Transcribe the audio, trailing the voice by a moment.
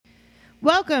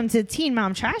Welcome to Teen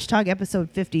Mom Trash Talk, episode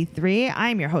 53.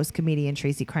 I'm your host, comedian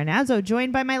Tracy Carnazzo,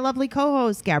 joined by my lovely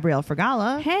co-host, Gabrielle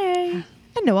Fergala. Hey.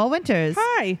 And Noelle Winters.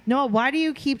 Hi. Noelle, why do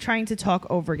you keep trying to talk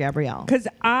over Gabrielle? Because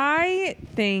I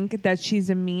think that she's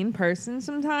a mean person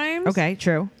sometimes. Okay,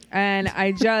 true. And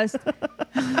I just,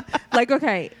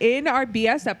 in our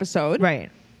BS episode,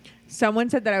 Right. someone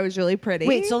said that I was really pretty.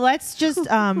 Wait, so let's just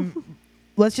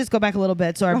go back a little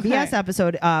bit. So our BS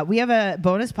episode, we have a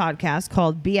bonus podcast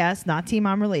called BS, Not Teen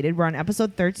Mom Related. We're on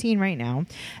episode 13 right now.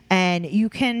 And you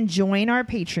can join our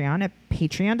Patreon at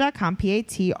patreon.com,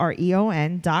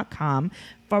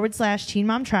 patreon.com/Teen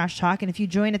Mom Trash Talk. And if you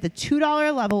join at the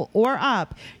 $2 level or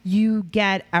up, you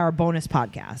get our bonus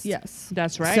podcast. Yes.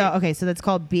 That's right. So that's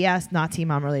called BS, Not Teen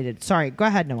Mom Related. Sorry, go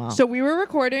ahead, Noelle. So we were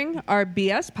recording our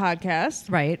BS podcast.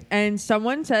 Right. And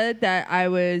someone said that I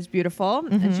was beautiful.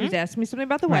 And she was asking me something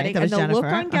about the Right, wedding. that And was the look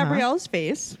Jennifer. on Gabrielle's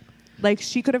face, like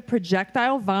she could have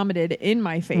projectile vomited in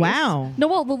my face. Wow. No,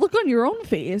 well, the look on your own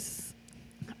face.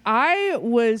 I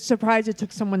was surprised it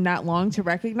took someone that long to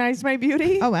recognize my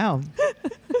beauty. Oh, wow.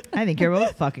 I think you're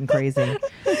both fucking crazy.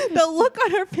 The look on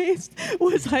her face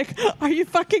was like, are you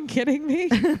fucking kidding me?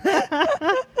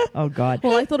 Oh, God.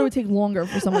 Well, I thought it would take longer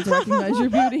for someone to recognize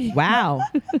your beauty. Wow.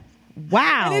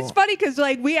 Wow. And it's funny because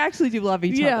we actually do love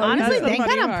each Yeah, other. Honestly, That's the thank God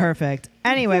funny I'm part. perfect.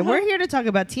 Anyway, we're here to talk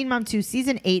about Teen Mom 2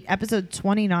 Season 8, Episode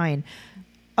 29.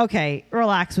 Okay,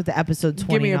 relax with the Episode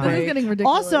 29. Give me a This is break. getting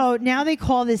ridiculous. Also, now they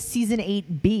call this Season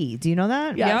 8B. Do you know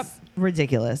that? Yes. Yep.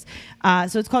 Ridiculous.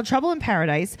 So it's called Trouble in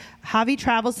Paradise. Javi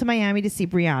travels to Miami to see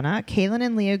Brianna. Kaylin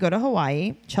and Leah go to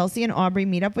Hawaii. Chelsea and Aubrey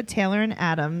meet up with Taylor and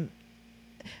Adam's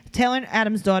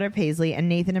daughter Paisley, and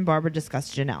Nathan and Barbara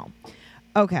discuss Janelle.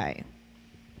 Okay.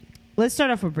 Let's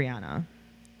start off with Brianna.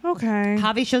 Okay.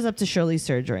 Javi shows up to Shirley's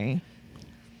surgery.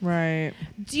 Right.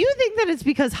 Do you think that it's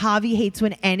because Javi hates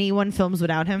when anyone films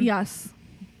without him? Yes.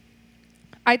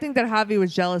 I think that Javi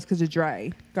was jealous because of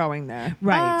Dre going there.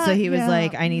 Right. So he was Yeah.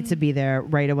 like, I need to be there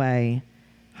right away.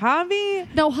 Javi,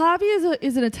 No, Javi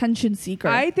is an attention seeker.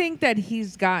 I think that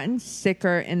he's gotten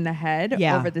sicker in the head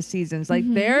Yeah. over the seasons. Like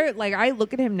I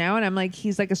look at him now and I'm like,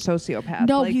 he's like a sociopath.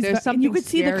 no, like, he's there's and something you could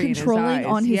see the scary in his controlling eyes.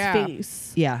 on his Yeah.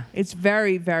 face. Yeah. It's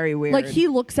very, very weird. Like he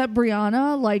looks at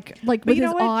Brianna like but with you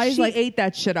his know what? eyes She like ate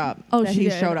that shit up. oh that she he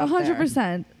did showed up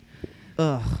 100%.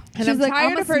 Ugh. And She's I'm like, tired I'm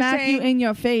gonna of her smack saying- you in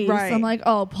your face. Right. I'm like,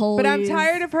 oh, please. But I'm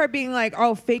tired of her being like,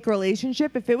 oh, fake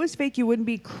relationship. If it was fake, you wouldn't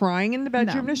be crying in the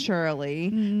bedroom No. to Shirley.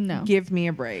 No. Give me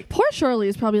a break. Poor Shirley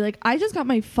is probably like, I just got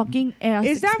my fucking ass.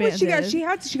 Is that what she got?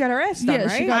 expanded. She got her ass done, Yeah,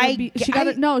 right? she got. She got I-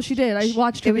 it. No, she did. I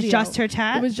watched. Her It was video. just her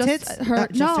tat. It was just tits? her.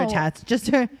 Not just her no. tats. Just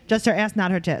her ass,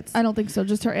 not her tits. I don't think so.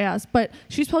 Just her ass. But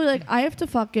she's probably like, I have to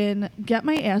fucking get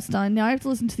my ass done. Now I have to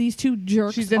listen to these two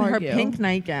jerks. She's in argue. her pink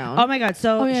nightgown. Oh my God.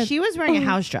 So Oh, yeah. she was wearing a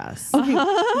house dress. Okay,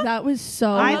 that was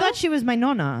so. I thought she was my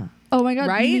nonna. Oh my God,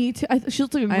 Right? me too. She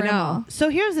looks like a I grandma. know. So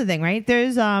here's the thing, right?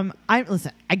 There's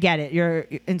listen, I get it. You're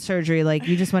in surgery, like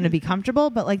you just want to be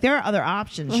comfortable, but like there are other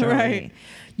options, Shirley. Right.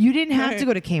 You didn't have Right. to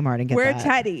go to Kmart and get Wear that.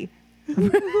 Teddy.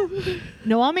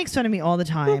 Noelle makes fun of me all the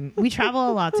time. We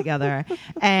travel a lot together,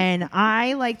 and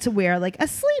I like to wear like a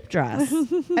sleep dress.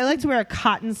 I like to wear a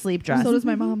cotton sleep dress. So does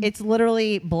my mom. It's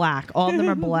literally black. All of them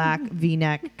are black,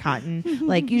 V-neck, cotton.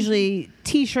 Like usually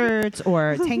t-shirts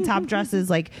or tank top dresses.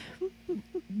 Like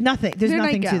nothing. There's They're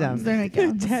nothing to nightgowns. them. They're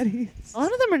nightgowns. Teddy. A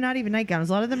lot of them are not even nightgowns.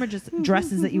 A lot of them are just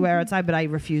dresses that you wear outside, but I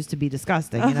refuse to be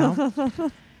disgusting, you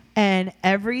know? And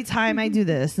every time I do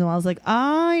this, Noelle's like,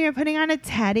 oh, you're putting on a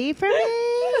teddy for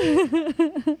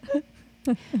me?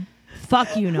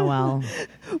 Fuck you, Noelle.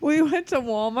 We went to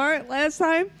Walmart last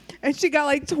time and she got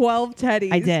like 12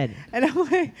 teddies. I did. And I'm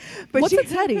like, but What's she, a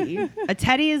teddy? A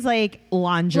teddy is like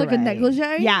lingerie. Like a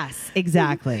negligee? Yes,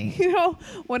 exactly. You know,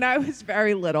 when I was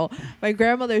very little, my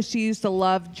grandmother, she used to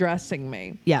love dressing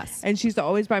me. Yes. And she used to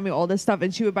always buy me all this stuff,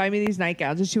 and she would buy me these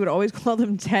nightgowns, and she would always call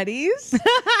them teddies.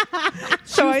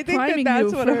 So I think priming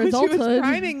that's you what for she was adulthood.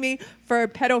 priming me for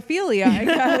pedophilia, I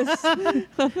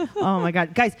guess. Oh my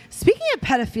God. Guys, speaking of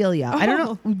pedophilia, I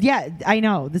don't know. Yeah, I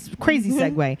know. This crazy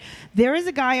segue. There is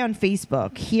a guy on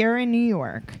Facebook here in New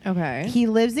York. Okay. He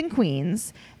lives in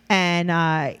Queens.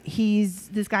 And he's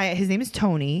this guy, his name is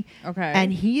Tony. Okay.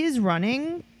 And he is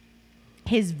running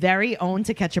his very own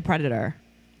To Catch a Predator.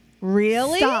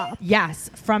 Really? Stop. Yes,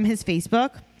 from his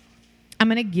Facebook. I'm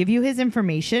going to give you his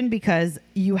information because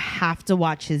you have to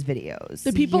watch his videos.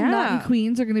 The people not in Yeah.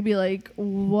 Queens are going to be like,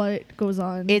 what goes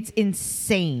on? It's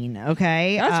insane,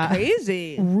 okay? That's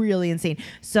crazy. Really insane.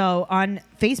 So on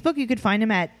Facebook, you could find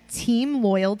him at Team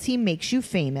Loyalty Makes You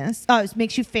Famous. It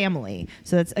makes you family.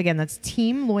 So that's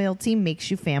Team Loyalty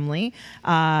Makes You Family.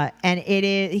 And it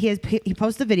is he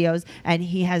posts the videos and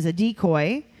he has a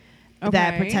decoy. that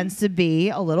Okay. pretends to be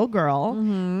a little girl,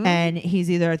 and he's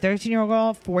either a 13-year-old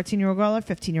girl, 14-year-old girl, or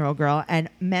 15-year-old girl, and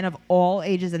men of all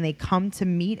ages, and they come to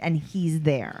meet, and he's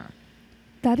there.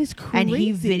 That is crazy. And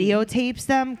he videotapes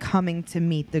them coming to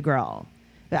meet the girl.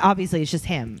 But obviously, it's just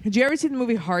him. Did you ever see the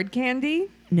movie Hard Candy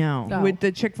No. No. with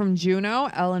the chick from Juno,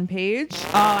 Ellen Page? Oh,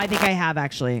 I think I have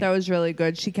actually. That was really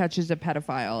good. She catches a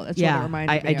pedophile. That's what it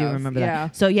reminded me I do of. remember Yeah.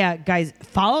 that. So yeah, guys,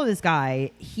 follow this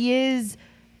guy. He is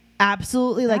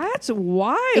absolutely like That's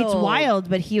wild. it's wild,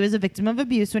 but he was a victim of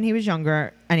abuse when he was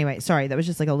younger. Anyway, sorry, that was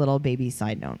just like a little baby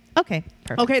side note. Okay,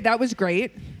 perfect. Okay, that was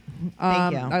great.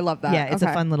 Thank you. I love that. Yeah, it's a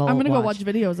Okay. fun little. I'm gonna go watch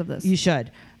videos of this. You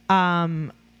should.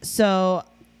 So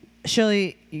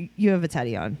Shirley, you have a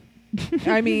teddy on.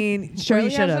 I mean, Shirley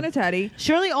has should've. on a teddy.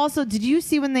 Shirley also, did you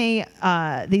see when they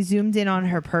zoomed in on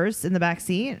her purse in the back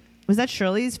seat? Was that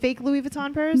Shirley's fake Louis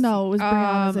Vuitton purse? No, it was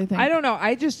Brianna's. I think. I don't know.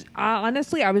 I just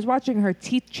honestly, I was watching her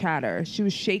teeth chatter. She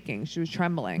was shaking. She was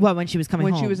trembling. What, when she was coming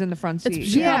when home? she was in the front seat.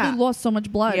 She Yeah. probably lost so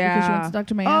much blood because she went to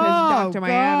Dr. Miami. Oh, Dr.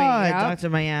 Miami, God, yep. Dr.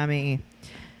 Miami.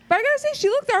 But I gotta say, she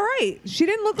looked all right. She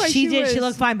didn't look like she did. was- She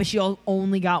looked fine, but she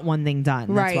only got one thing done.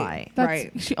 Right. That's why.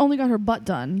 Right. She only got her butt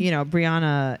done. You know,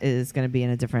 Brianna is going to be in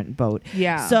a different boat.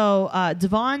 Yeah. So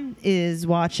Devon is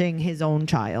watching his own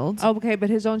child. Okay, but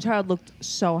his own child looked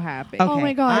so happy. Okay. Oh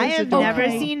my God. I have Okay. never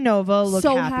seen Nova look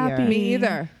So happier. happy. Me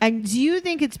either. And do you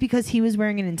think it's because he was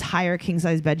wearing an entire king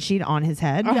size bed sheet on his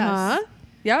head? Yes. Uh-huh.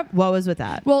 Yep. What was with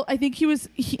that? Well, I think because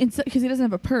he doesn't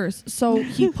have a purse, so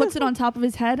he puts it on top of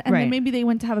his head, and Right. then maybe they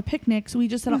went to have a picnic, so he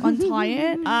just had to untie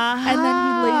it, Uh-huh. and then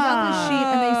he lays on the sheet,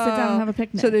 and they sit down and have a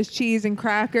picnic. So there's cheese and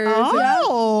crackers Oh.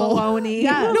 and bologna.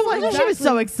 Yeah. No wonder she was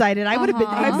so Exactly. excited. I would have been.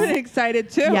 Uh-huh. I've been excited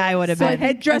too. Yeah, I would have So been. I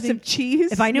think- Headdress of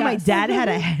cheese. If I knew my Yes. dad had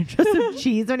a headdress of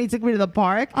cheese when he took me to the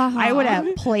park, Uh-huh. I would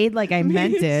have played like I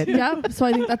meant it. Yep. So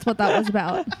I think that's what that was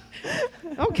about.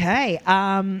 Okay.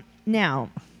 Now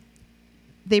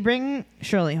they bring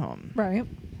Shirley home, Right.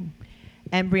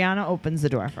 and Brianna opens the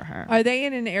door for her. Are they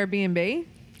in an Airbnb?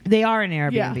 They are in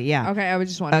Airbnb. Yeah. Okay, I was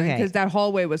just wondering Okay. because that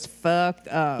hallway was fucked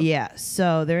up. Yeah.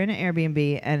 So they're in an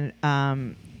Airbnb,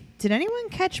 and did anyone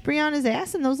catch Brianna's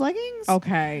ass in those leggings?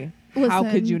 Okay. How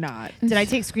Listen. could you not? Did I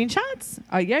take screenshots?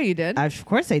 Yeah, you did. Of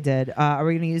course I did. Are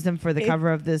we going to use them for the It-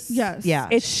 cover of this? Yes. Yeah.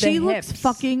 It's She the looks hips.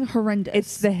 fucking horrendous.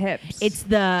 It's the hips. It's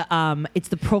the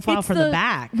profile It's from the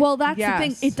back. Well, that's Yes.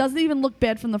 the thing. It doesn't even look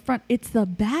bad from the front. It's the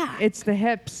back. It's the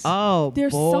hips. Oh,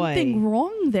 There's boy. something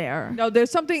wrong there. No,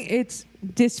 there's something. It's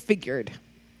disfigured.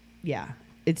 Yeah.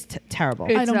 It's terrible.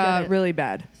 It's don't get it. really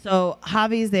bad. So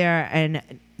Javi's there, and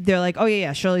they're like, "Oh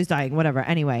yeah, Shirley's dying. Whatever.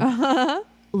 Anyway,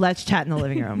 let's chat in the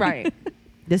living room. Right.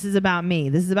 This is about me.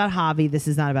 This is about Javi. This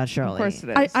is not about Shirley. Of course it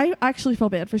is. I actually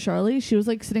felt bad for Charlie. She was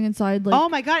like sitting inside, like, Oh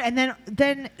my god! And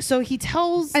then so he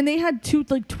tells. and they had two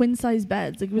like twin size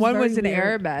beds. Like it was One very was an weird.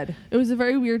 air bed. It was a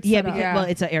very weird. yeah, setup. because Yeah. well,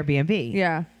 it's an Airbnb.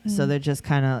 Yeah. So they're just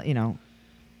kind of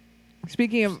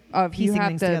Speaking of you Piecing have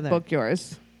things to together. book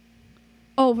yours.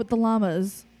 Oh, with the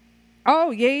llamas.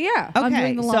 Oh yeah. I'm Okay,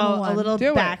 doing the so llama a one. little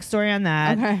Do it. backstory on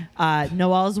that. Okay.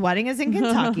 Noelle's wedding is in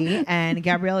Kentucky, and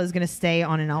Gabriella is going to stay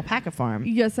on an alpaca farm.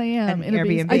 Yes, I am. An in a Airbnb.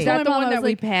 basement. Is that the one that we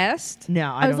like, passed?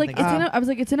 No, I was don't like, think it's so. in a, I was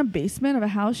like, it's in a basement of a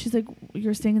house. She's like,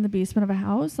 you're staying in the basement of a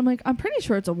house. I'm like, I'm pretty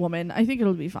sure it's a woman. I think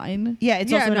it'll be fine. Yeah,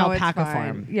 it's Yeah, also an no, it's alpaca fine.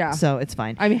 farm. Yeah. so it's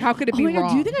fine. I mean, how could it Oh be my god,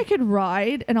 wrong? do you think I could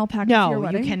ride an alpaca to your No,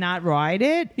 wedding? you cannot ride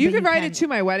it. You but can ride can- it to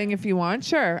my wedding if you want.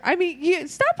 Sure. I mean,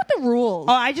 stop with the rules.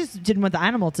 Oh, I just didn't want the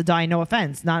animal to die. No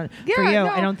offense, not for you. no.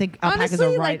 I don't think alpacas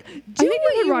Honestly, are right. like, do I think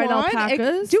what you could you ride want.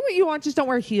 alpacas. Do what you want. Just don't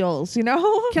wear heels. You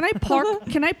know? Can I park?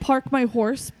 Can I park my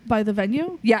horse by the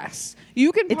venue? Yes.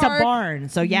 You can. It's a park, barn,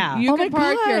 so yeah. You Oh can my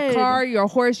park your God. car, your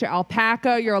horse, your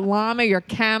alpaca, your llama, your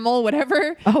camel,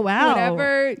 whatever. Oh, wow.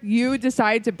 Whatever you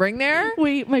decide to bring there.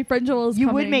 Wait, my friend Joelle is you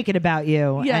coming. would make it about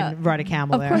you Yeah. and ride a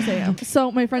camel Of there. course I am.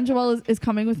 So my friend Joelle is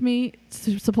coming with me,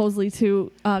 supposedly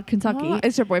to Kentucky. Oh,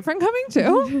 is your boyfriend coming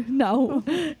too? No,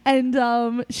 and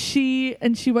she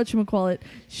whatchamacallit,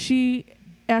 she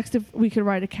asked if we could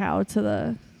ride a cow to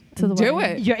the Do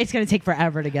wedding. it. It's going to take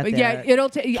forever to get there. Yeah, it'll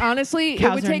take. Honestly, it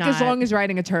Cows would are take as not- long as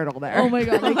riding a turtle there. Oh my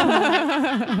god, like,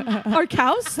 are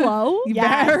cows slow?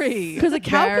 Yes. Very. Because a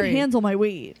cow Very. could handle my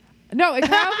weight. No, a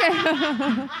cow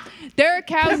can. There are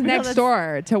cows next that's-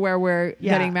 door to where we're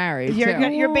Yeah. getting married. You're, too.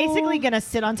 gonna- you're basically going to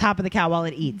sit on top of the cow while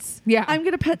it eats. Yeah. I'm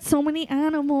gonna pet so many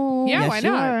animals. Yeah, Yes, why you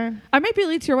not? are. I might be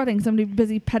late to your wedding. Somebody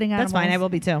busy petting animals. That's fine. I will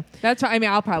be too. That's. I mean,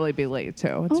 I'll probably be late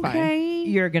too. It's fine. Okay.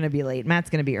 You're going to be late. Matt's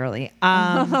going to be early.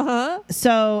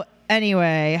 So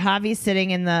anyway, Javi's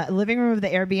sitting in the living room of the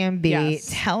Airbnb Yes.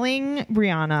 telling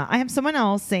Brianna, I have someone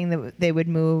else saying that they would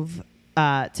move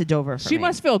to Dover for She me.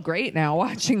 must feel great now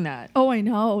watching that. Oh, I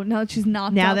know. Now that she's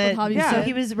knocked Now out that with Javi. yeah. so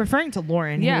he was referring to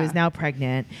Lauren, Yeah. who is now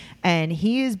pregnant, and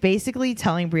he is basically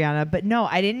telling Brianna, but no,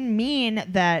 I didn't mean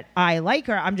that I like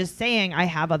her. I'm just saying I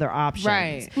have other options.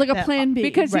 Right. like a That- plan B.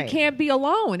 Because Right. you can't be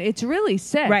alone. It's really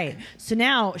sick. Right. So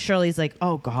now Shirley's like,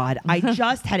 oh God, I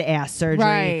just had ass surgery.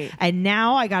 Right. And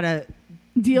now I got to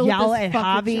deal yell with at this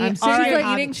fucking Javi. I'm All sick right, of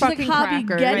Javi. eating She's like, fucking Javi,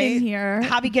 crackers. get Right? in here.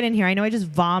 Javi, get in here. I know I just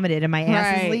vomited and my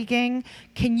ass is Right. leaking.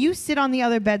 Can you sit on the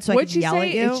other bed so I What'd can she yell say?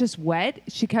 at you? It's just wet.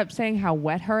 She kept saying how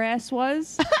wet her ass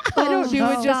was. She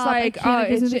would just Stop. I like, can't.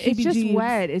 oh, It gives me it's the just heebie-jeebs.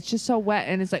 wet. It's just so wet,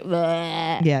 and it's like,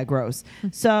 bleh. Yeah, gross.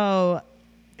 So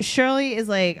Shirley is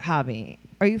like, Javi,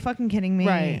 are you fucking kidding me?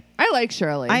 Right. I like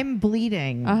Shirley. I'm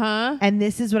bleeding. Uh-huh. And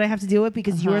this is what I have to deal with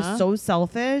because you are Uh-huh. so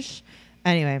selfish.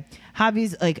 Anyway,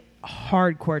 Javi's like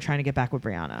hardcore trying to get back with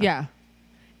Brianna. Yeah.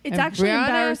 It's And actually Brianna-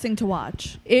 embarrassing to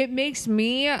watch. It makes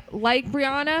me like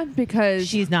Brianna because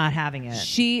She's not having it.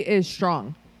 she is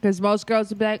strong. Because most girls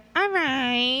would be like, all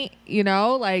right. You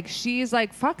know, like she's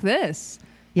like, fuck this.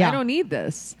 Yeah. I don't need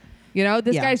this. You know,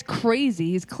 this Yeah. guy's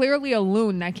crazy. He's clearly a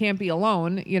loon that can't be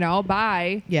alone. You know,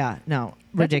 bye. Yeah, no.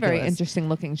 That's Ridiculous. a very interesting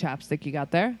looking chapstick you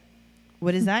got there.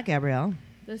 What is that, Gabrielle?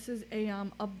 This is a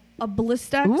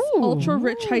Blistex Ooh. Ultra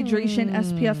Rich Hydration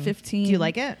SPF 15. Do you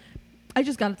like it? I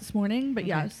just got it this morning, but Okay.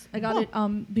 yes, I got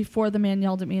it before the man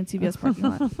yelled at me in CVS parking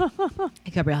lot.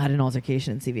 Gabrielle had an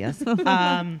altercation in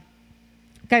CVS.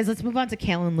 Guys, let's move on to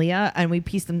Kale and Leah, and we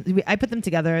pieced them. I put them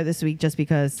together this week just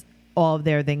because all of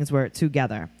their things were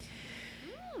together.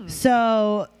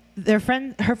 So her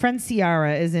friend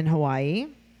Ciara is in Hawaii.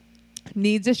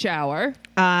 Needs a shower.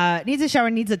 Needs a shower.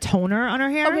 Needs a toner on her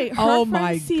hair. Okay, her Oh friend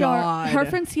my Sierra, God. her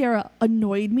friend Sierra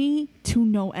annoyed me to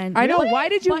no end. I know. Really? Why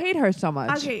did you But- hate her so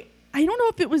much? Okay, I don't know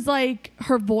if it was like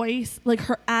her voice, like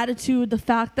her attitude, the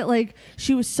fact that like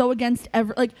she was so against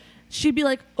like she'd be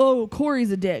like, "Oh,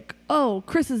 Corey's a dick. Oh,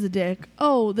 Chris is a dick.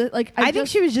 Oh, like I think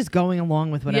she was just going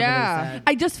along with whatever Yeah. they said.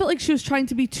 I just felt like she was trying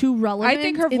to be too relevant. I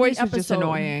think her in the voice was just episode.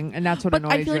 annoying, and that's what But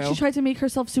annoyed I feel you. like she tried to make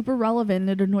herself super relevant,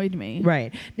 and it annoyed me.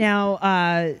 Right. Now,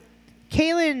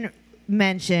 Kaylin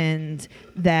mentioned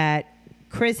that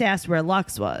Chris asked where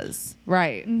Lux was.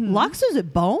 right. Mhm. Lux was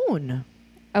at Bone.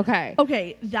 Okay.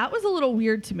 Okay, that was a little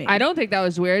weird to me. I don't think that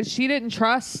was weird. She didn't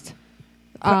trust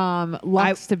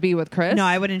Lux to be with Chris. No,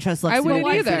 I wouldn't trust Lux. I to be wouldn't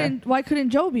with either. Chris. Why couldn't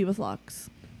Joe be with Lux?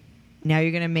 Now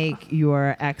you're gonna make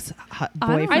your ex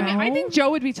boyfriend. I think Joe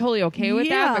would be totally okay with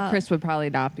that, Yeah. but Chris would probably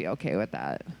not be okay with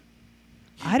that.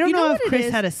 I don't You know, know if what it Chris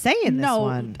is? had a say in this No,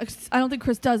 one. I don't think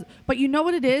Chris does. But you know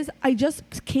what it is?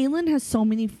 Kaylin has so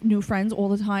many new friends all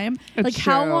the time. It's like,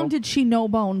 how true. long did she know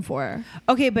Bone for?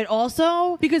 Okay, but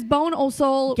also Because Bone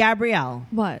also Gabrielle.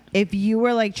 what? If you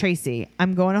were like Tracy,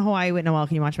 I'm going to Hawaii with Noelle.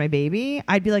 Can you watch my baby?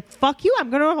 I'd be like, fuck you.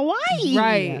 I'm going to Hawaii.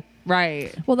 Right.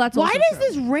 Right. Well, that's Why also does true.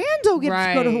 this rando get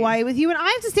to go to Right. Hawaii with you and I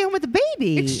have to stay home with the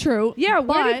baby? It's true. Yeah.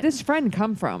 Where but, did this friend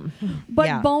come from? But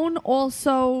Yeah. Bone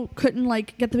also couldn't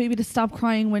like get the baby to stop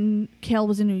crying when Kale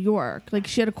was in New York. Like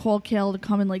she had to call Kale to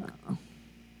come and like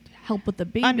help with the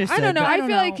baby. Understood. I don't know.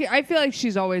 but- I feel like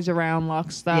she's always around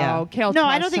Lux though. Yeah. Kale No,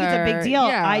 I don't trusts think it's a big her. deal.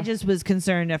 Yeah. I just was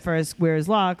concerned at first, where's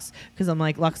Lux? Because I'm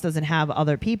like, Lux doesn't have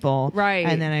other people. Right.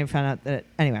 And then I found out that,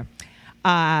 anyway.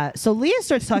 So Leah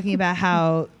starts talking about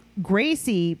how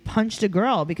Gracie punched a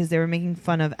girl because they were making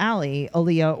fun of Allie,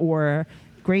 Aaliyah, or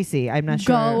Gracie. I'm not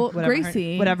Go sure.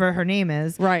 Gracie. Whatever her name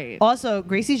is. Right. Also,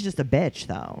 Gracie's just a bitch,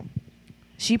 though.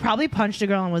 She probably punched a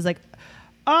girl and was like,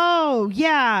 oh,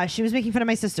 yeah, she was making fun of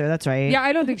my sister. That's right. Yeah,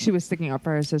 I don't think she was sticking up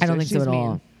for her sister. I don't think She's so at mean.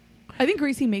 all. I think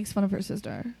Gracie makes fun of her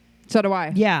sister. So do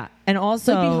I. Yeah. And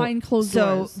also, Like behind closed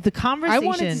doors. the I conversation.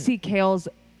 wanted to see Kale's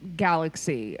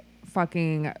Galaxy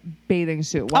fucking bathing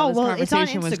suit while Oh, this well, it's on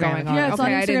conversation was Instagram. going on. Yeah, it's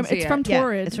okay, on I didn't Instagram. see It's it. from Yeah,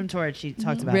 Torrid. it's from Torrid. She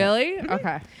talked about it. Really?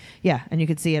 Okay. Yeah, and you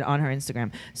could see it on her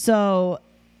Instagram. So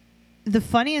the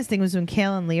funniest thing was when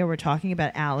Kale and Leah were talking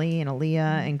about Allie and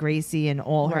Aaliyah and Gracie and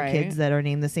all her Right. kids that are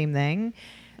named the same thing.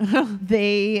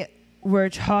 They were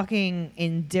talking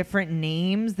in different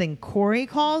names than Corey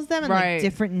calls them, and Right. like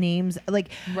different names. Like,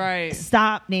 Right.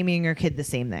 stop naming your kid the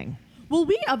same thing. Will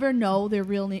we ever know their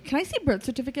real name? Can I see birth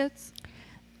certificates?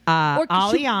 Or should-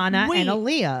 Aliana wait. and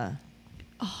Aaliyah.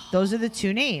 Those are the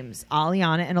two names,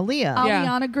 Aliana and Aaliyah. Yeah.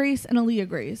 Aliana Grace and Aaliyah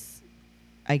Grace.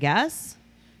 I guess.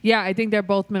 Yeah, I think they're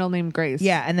both middle name Grace.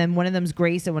 Yeah, and then one of them's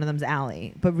Grace and one of them's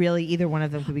Allie. But really, either one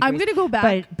of them could be. I'm Grace. gonna go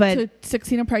back but to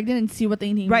 16 and Pregnant and see what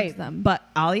they named right. them. But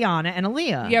Aliana and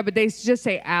Aaliyah. Yeah, but they just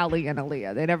say Allie and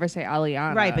Aaliyah. They never say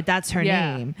Aliana. Right, but that's her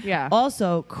name. Yeah.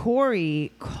 Also,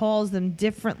 Corey calls them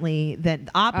differently than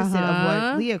the opposite of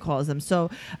what Leah calls them. So,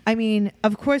 I mean,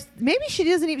 of course, maybe she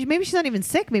doesn't even. Maybe she's not even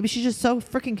sick. Maybe she's just so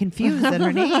freaking confused at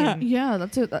her name. Yeah,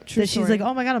 that's true. That she's story. like,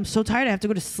 oh my god, I'm so tired. I have to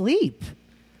go to sleep.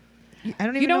 I don't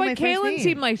even You know my what? first Kaylin name.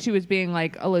 seemed like she was being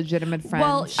like a legitimate friend.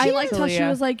 Well, I to liked how she Leah.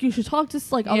 was like, you should talk to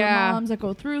like other Yeah. moms that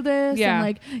go through this. Yeah. And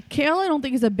like, Kayla, I don't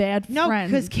think is a bad No,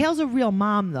 friend. because Kale's a real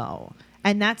mom though.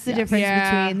 And that's the difference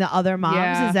Yeah. between the other moms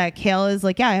Yeah. is that Kale is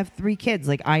like, yeah, I have 3 kids.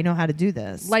 Like, I know how to do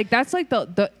this. Like that's like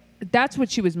the that's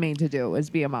what she was made to do is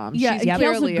be a mom. Yeah, She's and Kale's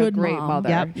a clearly a good great mom. mother.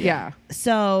 Yep. Yeah.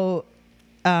 So,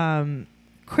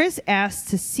 Chris asked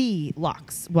to see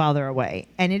Lux while they're away.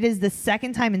 And it is the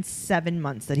second time in 7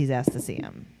 months that he's asked to see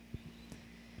him.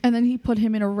 and then he put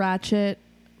him in a ratchet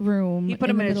room. He put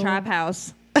him the in a middle trap of-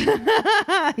 house.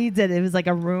 He did. It was like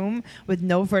a room with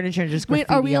no furniture and just Wait,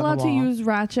 graffiti are we on the allowed to wall. use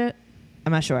ratchet?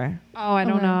 I'm not sure. Oh, I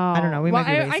don't Okay. know. I don't know. We might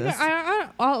be racist.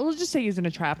 I'll just say he's in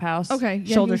a trap house. Okay.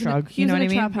 Yeah, Shoulder he was in a- shrug. He You was know in what a I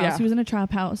mean? trap house. Yeah. He was in a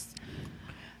trap house.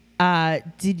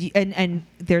 Did you? And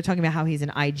they're talking about how he's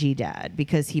an IG dad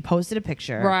because he posted a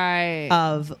picture Right.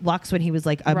 of Lux when he was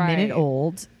like a Right. minute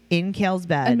old in Kale's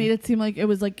bed. And made it seem like it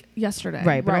was like yesterday.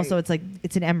 right, but Right. also it's like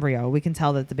it's an embryo. We can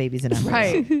tell that the baby's an embryo.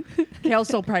 right. Kale's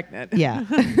still pregnant. Yeah.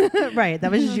 Right.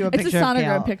 That was just you a It's picture a of Kale.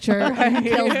 sonogram picture of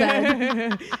Kale's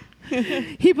bed.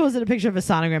 He posted a picture of a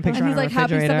sonogram picture And he's on a like,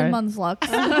 happy refrigerator. 7 months, Lux.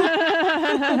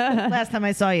 Last time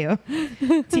I saw you.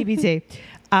 TBT.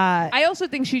 I also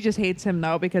think she just hates him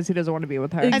though because he doesn't want to be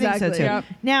with her. I think so Exactly. too. Yep.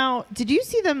 Now, did you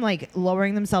see them like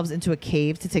lowering themselves into a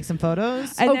cave to take some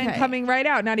photos? And then Okay. coming right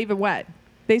out, not even wet.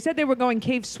 They said they were going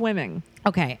cave swimming.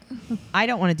 Okay. I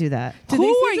don't want to do that. Did Who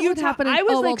they see are you what happened in- I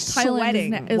was, oh, well, like, Thailand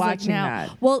sweating is watching now. that.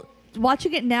 Well,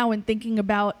 watching it now and thinking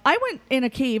about, I went in a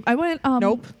cave. I went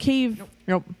Nope. cave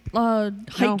Nope.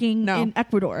 hiking no. in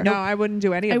Ecuador. No, I wouldn't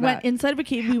do any of I that. went inside of a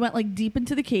cave. We went like deep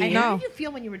into the cave. And No. how did you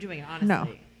feel when you were doing it, honestly? No.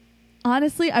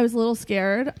 Honestly, I was a little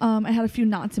scared. I had a few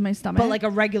knots in my stomach. But like a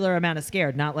regular amount of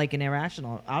scared, not like an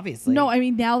irrational, obviously. no, I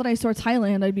mean now that I saw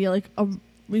Thailand, I'd be like a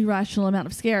irrational amount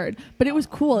of scared. But it was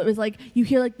cool. It was like you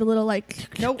hear like the little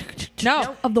like Nope.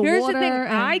 No. of the Here's water. the thing.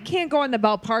 and- I can't go on the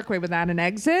Belt Parkway without an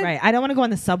exit. Right. I don't want to go on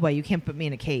the subway. You can't put me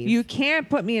in a cave. You can't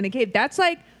put me in a cave. That's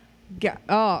like,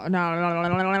 oh, no.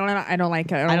 I don't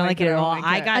like it. I don't like it at all. like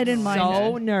I it. got I didn't mind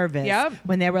so it. nervous Yep.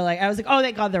 when they were like, I was like, oh,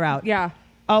 thank God they're out. Yeah.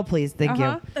 Oh, please. Thank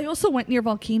Uh-huh. you. I also went near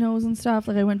volcanoes and stuff.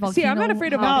 Like I went volcano. See, I'm not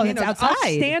afraid of No, volcanoes. it's I'll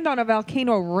outside. stand on a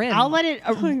volcano rim. I'll let it.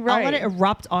 I'll Right. let it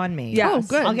erupt on me. Yes. Oh,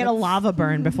 good. I'll get a lava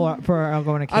burn before I'll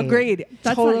go in a cave. Agreed.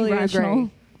 That's totally not irrational.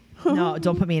 agree. No,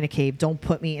 don't put me in a cave. Don't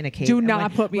put me in a cave. Do And not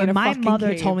when- put me when in a my fucking mother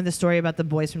cave. told me the story about the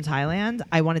boys from Thailand,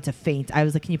 I wanted to faint. I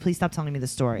was like, can you please stop telling me the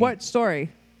story? What story?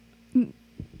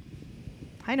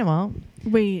 Hi, Noel.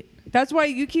 Wait, That's why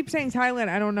you keep saying Thailand.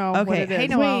 I don't know what Okay. it Hey,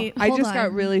 is. Noel. wait. I hold just got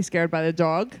on. really scared by the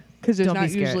dog because there's Don't be not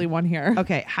scared. usually one here.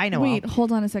 Okay. Hi, Noel. Wait,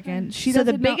 hold on a second. She so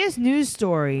the doesn't know- biggest news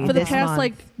story for the this past month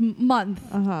like month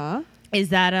Uh-huh. is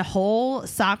that a whole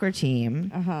soccer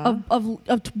team Uh-huh.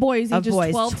 of boys Of ages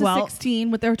boys, 12 12 to 16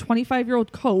 with their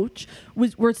 25-year-old coach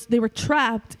they were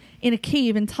trapped in a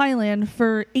cave in Thailand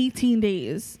for 18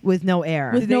 days with no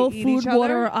air. with Did they no eat food, each water,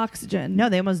 other? or oxygen. No,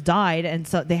 they almost died, and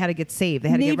so they had to get saved. They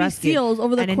had to Navy get rescued. SEALs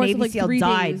over the and course a of, Navy like, SEAL 3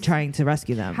 died days. trying to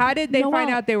rescue them. How did they find Noel.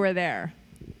 out they were there?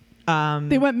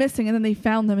 They went missing and then they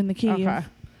found them in the cave. Okay.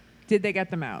 Did they get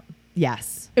them out?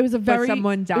 Yes. It was a very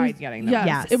someone died it was- getting them. Yes,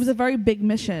 Yes. it was a very big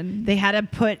mission. They had to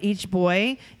put each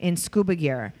boy in scuba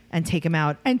gear and take him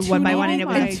out And one by two one, and Navy- it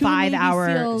was and a two Navy 5-hour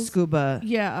SEAls. scuba,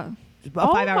 Yeah. a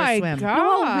 5-hour my swim. God.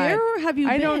 Noel, where have you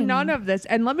I know been? none of this.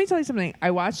 And let me tell you something.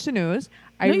 I watch the news.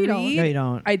 I No, you read. don't. No, you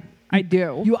don't. I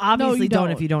do. You obviously you don't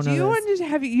don't. if you don't do know you this.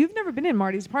 understand? You've never been in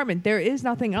Marty's apartment. There is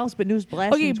nothing else but news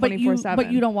blasting Okay, but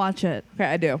 24/7. you don't watch it. Okay,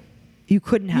 I do. You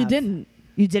couldn't have. You didn't.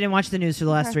 You didn't watch the news for the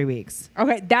last Okay. 3 weeks.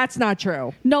 Okay, that's not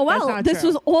true. That's Noel, not this true.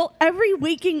 was all every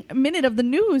waking minute of the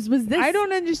news was this. I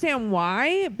don't understand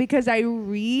why. Because I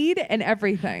read and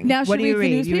everything. Now What do you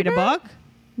read? You read a book?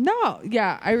 No,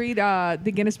 yeah, I read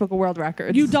the Guinness Book of World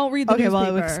Records. You don't read the Okay, well,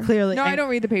 newspaper. it looks clearly. No, I don't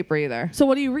read the paper either. So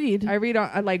what do you read? I read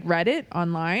on like Reddit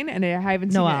online, and I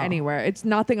haven't seen No, it wow. anywhere. It's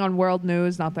nothing on world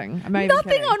news. Nothing. I'm not even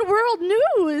Nothing kidding. on world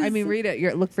news. I mean, read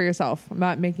it. Look for yourself. I'm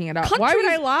not making it up. Why would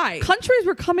I lie? Countries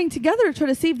were coming together to try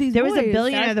to save these There was a boys.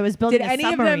 billionaire that was building Did a any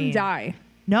submarine. of them die?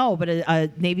 No, but a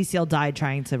Navy SEAL died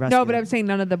trying to rescue No, but them. I'm saying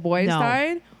none of the boys No.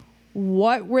 died.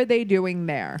 What were they doing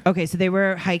there? Okay, so they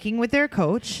were hiking with their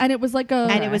coach, And it was like a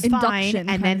and it was fine. induction And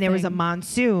kind then of there was a thing.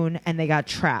 monsoon, and they got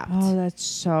trapped. Oh, that's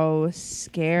so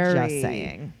scary. Just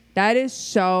saying. That is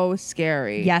so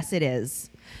scary. Yes, it is.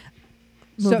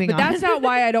 So, Moving but on. that's not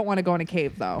why I don't want to go in a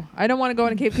cave, though. I don't want to go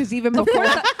in a cave because even before,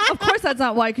 Of course, that's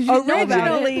not why. Because you didn't know about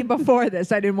it. originally before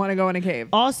this, I didn't want to go in a cave.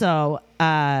 Also,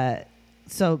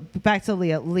 so back to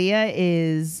Leah. Leah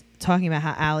is talking about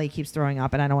how Allie keeps throwing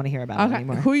up, and I don't want to hear about it Okay,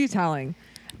 anymore. who are you telling?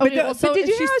 Okay, but, also, but did if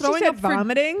you she's hear how she throwing said up for-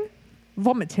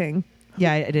 vomiting?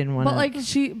 Yeah, I didn't want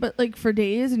to. But like for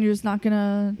days, and you're just not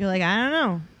gonna. You're like, I don't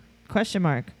know. Question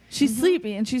mark. She's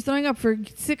sleepy and she's throwing up for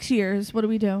 6 years. What do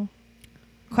we do?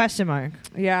 Question mark.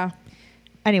 Yeah.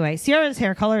 Anyway, Sierra's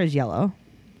hair color is yellow.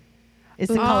 It's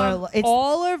the color. It's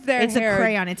all of their it's hair. a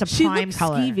crayon. It's a She prime looked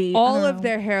color. skeevy. I All don't of know.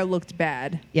 their hair looked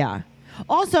bad. Yeah.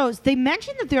 Also, they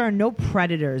mentioned that there are no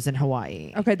predators in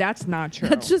Hawaii. Okay, that's not true.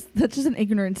 That's just an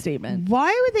ignorant statement. Why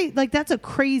would they like? That's a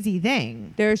crazy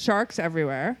thing. There are sharks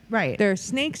everywhere. Right. There are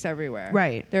snakes everywhere.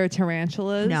 Right. There are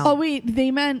tarantulas. No. Oh wait,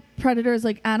 they meant predators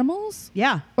like animals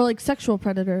Yeah, or like sexual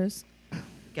predators.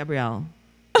 Gabrielle.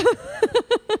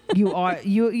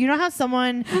 You know how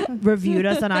someone reviewed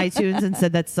us on iTunes and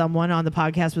said that someone on the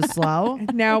podcast was slow?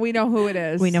 Now we know who it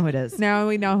is. We know who it is. Now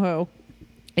we know who.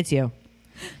 It's you.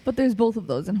 But there's both of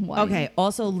those in Hawaii. Okay.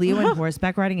 Also, Leo went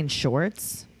horseback riding in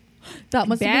shorts. That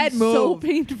must Bad have been so move.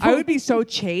 painful. I would be so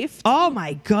chafed. Oh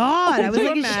my god! I was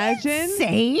Could you like, imagine? Is she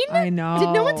insane? I know. Did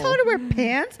no one tell her to wear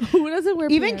pants? Who doesn't wear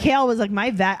Even pants? Kale was like,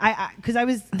 my because I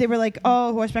was. They were like,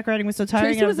 oh, horseback riding was so tiring.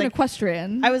 Tracy And I was was an like,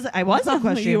 equestrian. I was an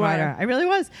equestrian You rider. are. I really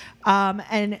was.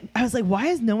 And I was like, why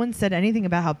has no one said anything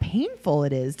about how painful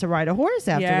it is to ride a horse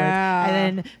afterwards? Yeah.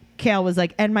 And then Kale was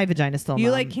like, and my vagina's still You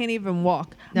numb. like can't even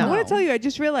walk. No. I want to tell you, I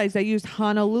just realized I used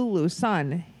Honolulu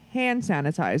Sun hand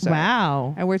sanitizer.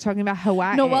 Wow. And we're talking about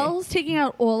Hawaii. Noelle's taking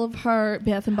out all of her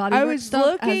Bath and Body I Works was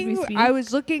stuff as we looking. speak. I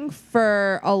was looking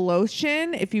for a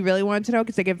lotion. If you really wanted to know,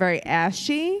 because they get very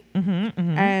ashy,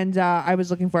 and I was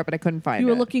looking for it, but I couldn't find You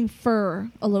it. were looking for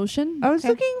a lotion. I was Okay.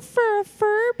 looking for a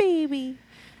fur baby.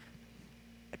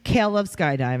 Kale loves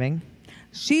skydiving.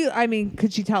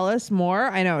 Could she tell us more?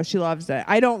 I know she loves it.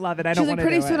 I don't love it. I She's don't like, want to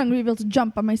pretty do soon it. I'm gonna be able to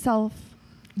jump by myself.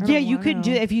 I Yeah, don't you wanna. could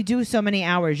do if you do so many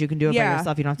hours. You can do it by Yeah.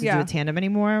 yourself. You don't have to do Yeah. a tandem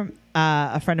anymore.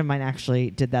 A friend of mine actually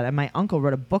did that, and my uncle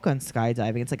wrote a book on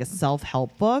skydiving. It's like a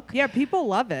self-help book. Yeah, people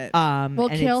love it. Well, And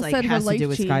Kale it's like said her has to life do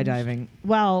with changed. skydiving.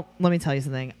 Well, let me tell you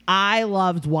something. I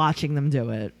loved watching them do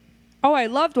it. Oh, I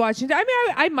loved watching it. I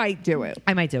mean, I might do it.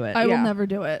 I might do it. I will Yeah. never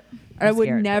do it. I I'm would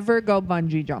scared. never go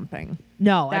bungee jumping.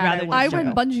 No, That I'd rather. I just I do went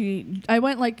it. bungee. I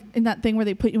went like in that thing where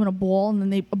they put you in a ball and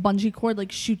then a bungee cord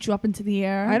like shoot you up into the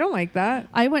air. I don't like that.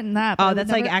 I went in that. but I Oh, would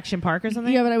that's like never- Action Park or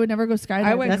something. Yeah, but I would never go skydiving.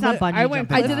 I went. That's not bungee I went.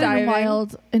 jumping, I though. did it in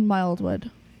cliff diving.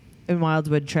 Wildwood. in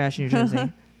Wildwood, Trash, New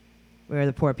Jersey, where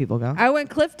the poor people go. I went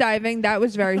cliff diving. That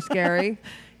was very scary.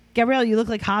 Gabrielle, you look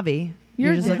like Javi.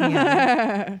 You're just looking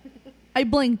at me. I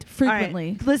blinked All right.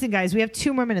 frequently. Listen, guys, we have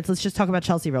 2 more minutes. Let's just talk about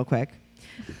Chelsea real quick.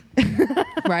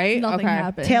 Right? Nothing okay.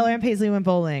 happened. Taylor and Paisley went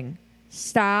bowling.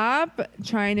 Stop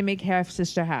trying to make half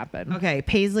sister happen. Okay,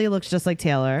 Paisley looks just like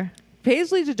Taylor.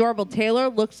 Paisley's adorable. Taylor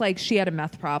looks like she had a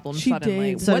meth problem She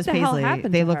suddenly. did. So what does the Paisley. hell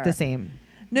happened? They to look her? the same.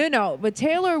 No, but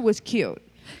Taylor was cute.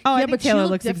 Oh, Yeah, I think but she Taylor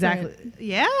looked looks different. exactly.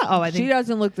 Yeah. Oh, I think She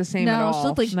doesn't look the same at No, all. she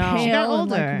looked like no. She got pale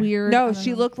and older. like weird. I No, don't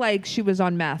she know. looked like she was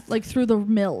on meth. like through the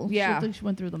mill. Yeah. She looked like she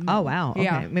went through the mill. Oh wow. Okay.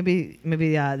 Yeah. Maybe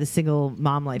the single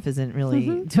mom life isn't really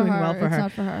For doing her, well for it's her.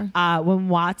 not for her. When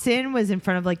Watson was in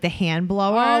front of like the hand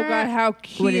blower. oh god, how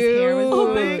cute! When his hair was Oh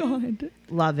moving. my god.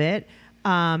 Love it.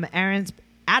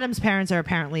 Adam's parents are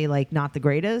apparently like not the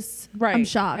greatest. Right. I'm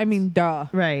shocked. I mean, duh.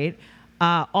 Right.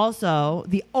 Also,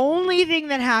 the only thing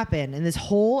that happened in this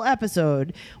whole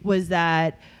episode was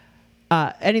that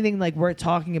anything like we're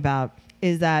talking about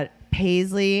is that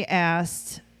Paisley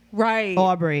asked Right.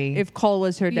 Aubrey, If Cole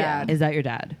was her Yeah. dad. "Is that your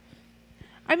dad?"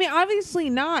 I mean, obviously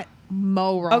not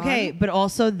Mo Ron. Okay, but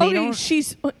also they Okay, don't.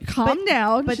 she's calm but-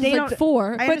 down. but she's they like don't-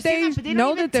 4. I But understand they, that, but they don't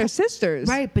know even that they're tell- sisters.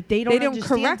 Right, but they don't. They don't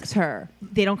understand- correct her.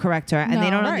 They don't correct her, and they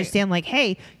No. don't Right. understand. Like,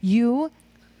 hey, you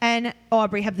and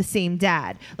Aubrey have the same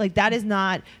dad. Like that is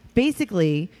not.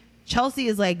 Basically, Chelsea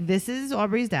is like, this is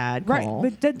Aubrey's dad. Right. Cole.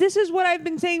 But this is what I've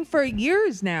been saying for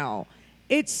years now.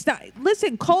 It's not,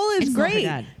 listen, Cole is It's still her great,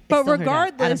 dad. It's but still her dad.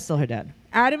 regardless, Adam's still her dad.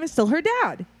 Adam is still her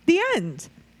dad. The end.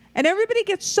 And everybody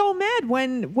gets so mad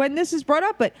when this is brought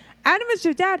up. But Adam is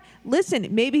your dad. Listen,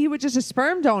 maybe he was just a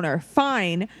sperm donor.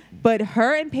 Fine. But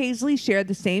her and Paisley shared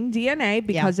the same DNA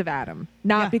because of Adam,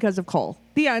 not Yeah. because of Cole.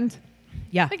 The end.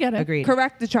 Yeah, I get it. Agreed.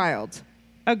 Correct the child.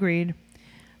 Agreed.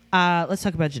 Let's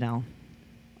talk about Janelle.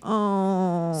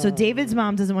 Oh. So David's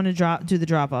mom doesn't want to do the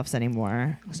drop-offs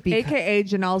anymore. AKA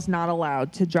Janelle's not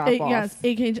allowed to drop off. Yes,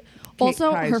 AKA.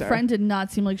 Also, her Kaiser. friend did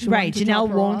not seem like she Right, wanted to Janelle drop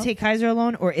her won't off. take Kaiser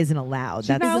alone or isn't allowed.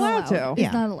 She's not allowed to. It's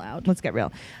Yeah. not allowed. Let's get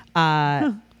real.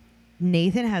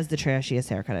 Nathan has the trashiest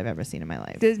haircut I've ever seen in my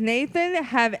life. Does Nathan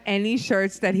have any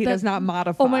shirts that he does not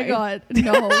modify? Oh my god,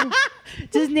 no.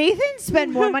 Does Nathan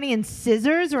spend more money in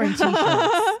scissors or in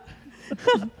t-shirts?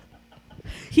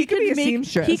 He could be a make,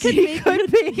 seamstress.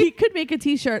 He could make a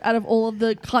t-shirt out of all of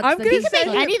the cuts. I'm that gonna he's He can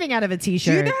done. make anything out of a Do you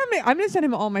t-shirt. know how many? I'm gonna send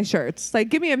him all my shirts. Like,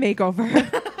 give me a makeover.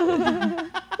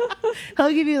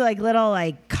 He'll give you like little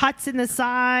like cuts in the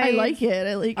side. I like it.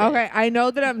 I like it. Okay, I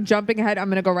know that I'm jumping ahead. I'm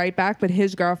gonna go right back, but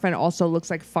his girlfriend also looks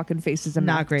like fucking faces of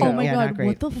Not milk, great. too. Oh my Yeah, not god, great.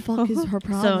 what the fuck is her So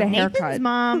problem? The Nathan's haircut.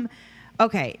 mom.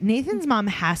 Okay, Nathan's mom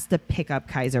has to pick up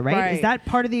Kaiser, right? Right. Is that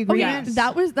part of the Oh, yeah,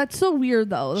 agreement? that's so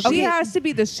weird though. She Okay. has to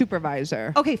be the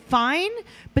supervisor. Okay, fine.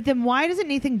 But then why doesn't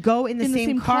Nathan go in the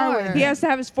same car with car. her? He has to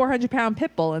have his 400-pound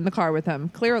pit bull in the car with him.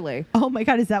 Clearly. Oh my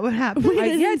god, is that what happened? Wait, I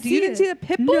Yeah, didn't do you see didn't it. see the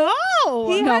pit bull? No.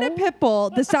 He had a No. pit bull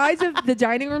the size of the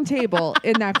dining room table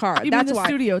in that car. You mean That's the why.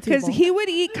 studio Because table. he would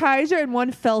eat Kaiser in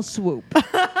one fell swoop.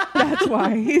 That's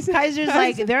why. Kaiser's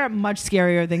like, there are much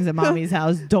scarier things at mommy's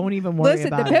house. Don't even worry Listen,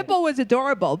 about the it. pit bull was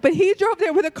adorable, but he drove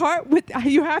there with a car with.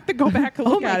 You have to go back and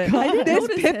look my at it. God. I didn't This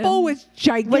notice pit bull him. was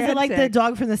gigantic. Was it like the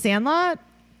dog from the Sandlot?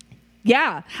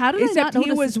 Yeah. How did I Except not he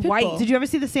notice was this pit white. bull? Did you ever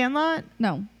see the Sandlot?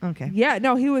 No. Okay. Yeah,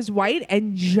 no, he was white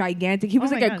and gigantic. He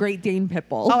was Oh my like a God. Great Dane pit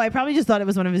bull. Oh, I probably just thought it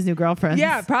was one of his new girlfriends.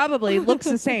 yeah, probably looks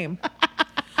the same.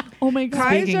 Oh my god.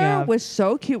 Speaking Kaiser of- was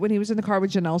so cute when he was in the car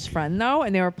with Janelle's friend, though,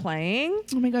 and they were playing.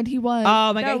 Oh my god, he was.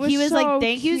 Oh my That god, was he was so like,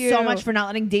 "Thank you so cute. much for not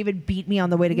letting David beat me on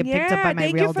the way to get picked up by my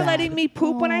thank real you for dad." letting me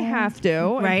poop when I Aw. have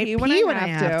to, and right pee pee when I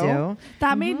have to.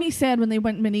 That made me sad when they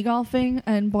went mini golfing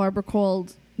and Barbara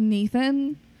called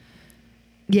Nathan.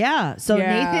 Yeah. So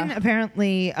Yeah. Nathan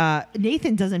apparently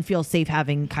Nathan doesn't feel safe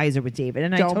having Kaiser with David,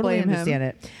 and I Don't totally blame him. understand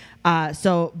it.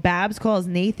 So Babs calls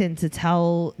Nathan to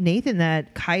tell Nathan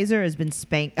that Kaiser has been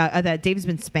that David's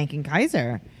been spanking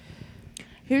Kaiser.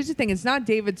 Here's the thing: it's not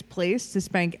David's place to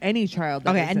spank any child. that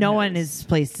Okay, is and in no one his. is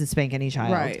placed to spank any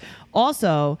child. Right.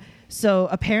 Also, so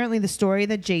apparently the story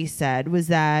that Jay said was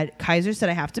that Kaiser said,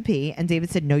 "I have to pee," and David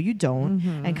said, "No, you don't."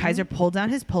 And Kaiser pulled down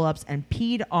his pull-ups and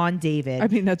peed on David. I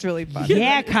mean, that's really funny.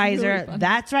 yeah, It's Kaiser, really funny.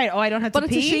 that's right. Oh, I don't have But to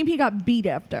it's pee. a shame he got beat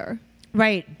after.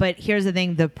 Right, but here's the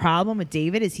thing: the problem with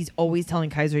David is he's always telling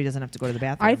Kaiser he doesn't have to go to the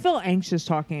bathroom. I feel anxious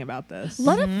talking about this.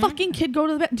 Let a fucking kid go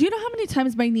to the bathroom. Do you know how many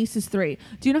times my niece is 3?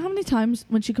 Do you know how many times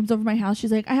when she comes over my house,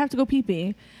 she's like, I have to go pee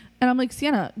pee. And I'm like,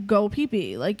 Sienna, go pee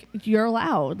pee. Like, you're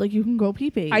allowed. Like, you can go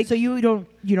pee pee. so you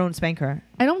don't spank her,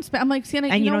 I don't I'm like, Sienna,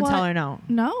 and you know don't what? tell her no.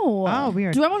 No. Oh,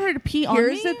 weird. Do I want her to pee on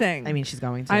Here's me? the thing. I mean, she's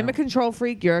going to. I'm a control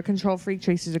freak. You're a control freak.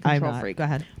 Tracy's a I'm control not. freak. Go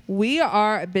ahead. We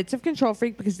are bits of control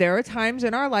freak because there are times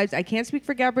in our lives. I can't speak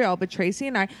for Gabrielle, but Tracy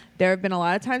and I. There have been a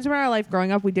lot of times in our life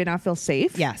growing up we did not feel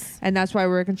safe. Yes. and that's why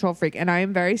we're a control freak. And I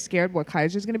am very scared what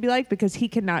Kaiser's going to be like because he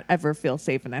cannot ever feel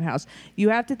safe in that house. You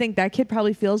have to think that kid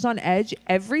probably feels on edge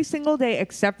every single day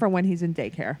except for when he's in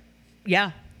daycare.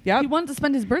 Yeah. Yep. He wanted to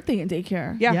spend his birthday in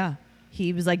daycare. Yeah.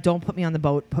 He was like, "Don't put me on the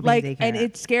boat. Put Like, me in daycare." and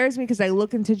it scares me because I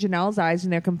look into Janelle's eyes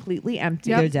and they're completely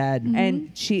empty. they're dead.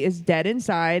 And she is dead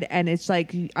inside, and it's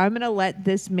like I'm gonna let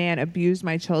this man abuse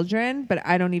my children, but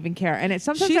I don't even care. And it's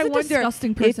sometimes She's I a wonder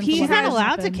disgusting if person he for She's what not has, allowed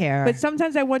to happened. care. but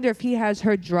sometimes I wonder if he has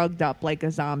her drugged up like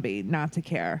a zombie, not to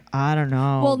care. I don't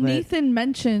know. Well, but- Nathan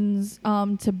mentions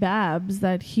to Babs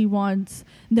that he wants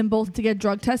them both to get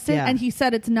drug tested, Yeah. and he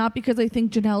said it's not because I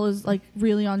think Janelle is like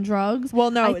really on drugs. Well,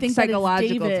 no, I it's think that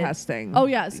psychological David. testing. Oh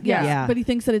yes, yes. Yeah. But he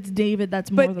thinks that it's David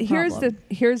that's more But the here's problem.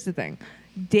 here's the thing.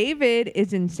 David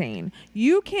is insane.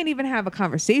 You can't even have a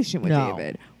conversation with No.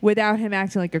 David without him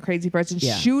acting like a crazy person,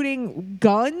 Yeah. shooting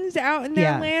guns out in their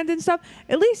Yeah. land and stuff.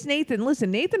 At least Nathan, listen,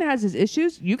 Nathan has his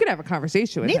issues. You could have a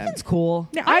conversation with him. Nathan's cool.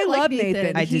 Yeah, I I like love Nathan.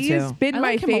 Nathan. I do He's too. been I my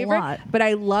like him a favorite, lot. but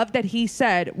I love that he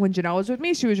said when Janelle was with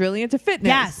me, she was really into fitness.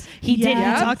 Yes, he did.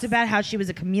 Yes. He talked about how she was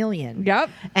a chameleon. Yep.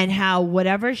 And how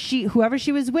whoever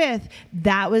she was with,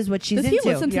 that was what she's Does he into.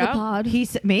 listen to Yeah. the pod? He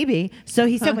said maybe. So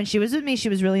he said when she was with me, she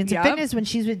was really into Yep. fitness. When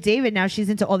she's with David, now she's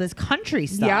into all this country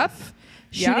stuff. Yep.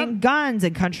 Shooting Yep. guns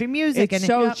and country music. It's and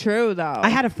so true, though. I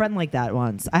had a friend like that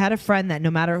once. I had a friend that no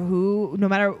matter who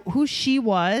she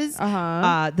was,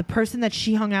 the person that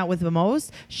she hung out with the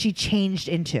most, she changed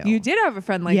into. You did have a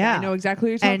friend like Yeah. that. I know exactly what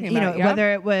you're talking and you know about. Yep.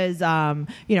 whether it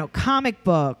was comic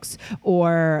books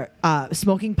or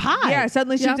smoking pot. Yeah,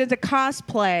 suddenly she was Yep. into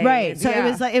cosplay. Right. So Yeah.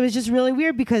 it was just really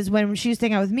weird because when she was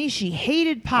staying out with me, she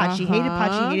hated pot. She hated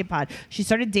pot. She hated pot. She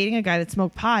started dating a guy that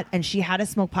smoked pot, and she had to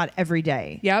smoke pot every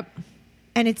day. Yep.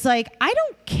 And it's like, I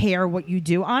don't care what you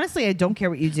do. Honestly, I don't care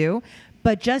what you do,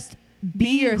 but just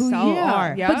be who yourself. you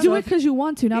are. Yeah. But do it because you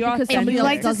want to, not Be because authentic. If somebody you else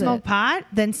like to does smoke it. pot,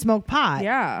 then smoke pot.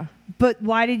 Yeah. But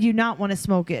why did you not want to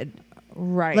smoke it?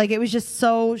 Right. Like, it was just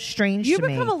so strange you to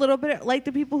me. become a little bit like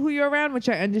the people who you're around, which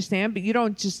I understand, but you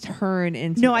don't just turn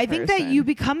into No, the I think that person. you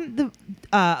become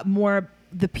the more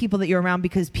the people that you're around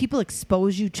because people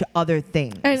expose you to other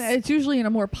things. And it's usually in a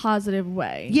more positive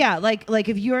way. yeah, like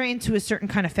if you're into a certain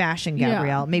kind of fashion, Yeah,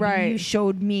 Gabrielle, maybe right. you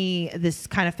showed me this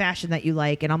kind of fashion that you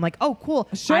like, and I'm like, oh, cool,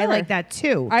 Sure. I like that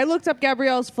too. I looked up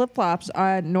Gabrielle's flip flops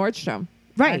on Nordstrom.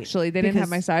 Right. Actually, they didn't have Because-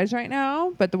 my size right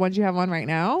now, but the ones you have on right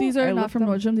now. These I are not looked from them-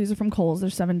 Nordstrom. These are from Kohl's. They're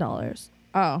 $7.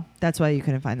 Oh. That's why you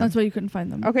couldn't find them. That's why you couldn't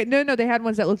find them. Okay. No, they had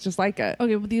ones that looked just like it.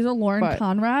 Okay, but these are Lauren But-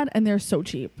 Conrad, and they're so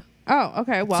cheap. Oh,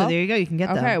 okay. Well, so there you go. You can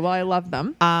get them. okay. Well, I love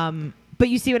them. But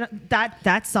you see what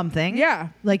that's something. Yeah.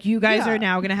 Like you guys Yeah. are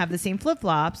now going to have the same flip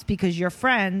flops because you're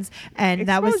friends, and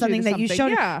that was Expose you something to that you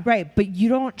something, showed. yeah. Right, but you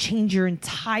don't change your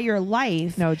entire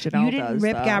life. No, Janelle you didn't does,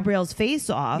 rip though. Gabrielle's face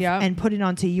off Yeah. and put it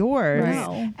onto yours, Right.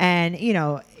 No. and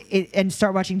and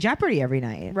start watching Jeopardy every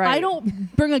night. Right. I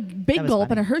don't bring a big That was gulp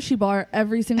funny. and a Hershey bar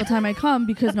every single time I come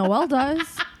because Noelle does.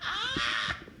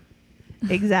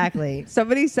 Exactly.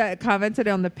 Somebody commented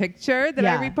on the picture that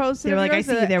Yeah. I reposted. They were of like, I yours,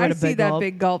 see you and there with I a see big that gulp.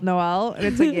 big gulp, Noelle, and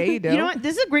it's like, yeah, you do. You know what?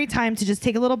 This is a great time to just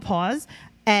take a little pause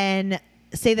and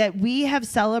say that we have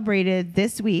celebrated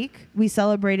this week. We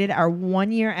celebrated our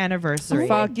 1-year anniversary.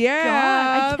 Fuck yeah!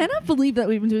 God, I cannot believe that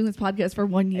we've been doing this podcast for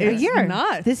 1 year. A It's year.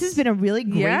 nuts. This has been a really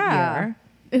great Yeah. year.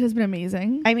 It has been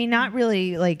amazing. I mean, not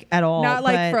really like at all. Not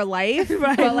like but- for life,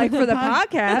 Right. but like for the pod-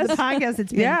 podcast. The podcast,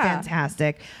 it's been Yeah.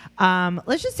 fantastic.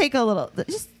 Let's just take a little.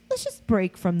 Let's just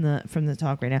break from the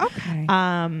talk right now.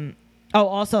 Okay. Oh,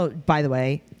 also, by the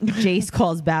way, Jace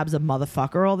calls Babs a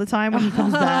motherfucker all the time when he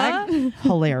comes back.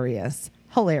 Hilarious.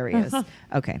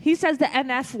 Okay. He says the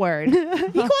NF word. He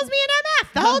calls me an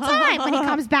MF the whole time when he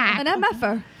comes back. An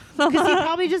MFer. Because he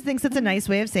probably just thinks it's a nice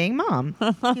way of saying mom.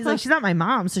 He's like, she's not my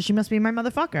mom, so she must be my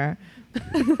motherfucker.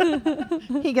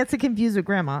 He gets it confused with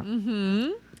grandma.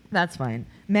 Mm-hmm. That's fine.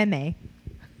 Meme. Meme.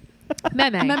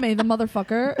 Meme, the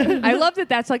motherfucker. I love that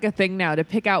that's like a thing now to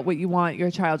pick out what you want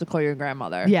your child to call your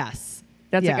grandmother. Yes.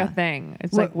 That's Yeah. like a thing.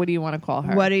 It's What- like, what do you want to call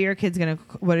her? What are your kids gonna?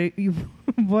 What are you?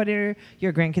 What are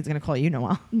your grandkids gonna call you,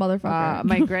 Noelle? Motherfucker.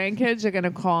 My grandkids are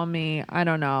gonna call me. I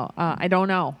don't know. I don't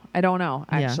know.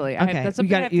 Actually, Okay. that's You something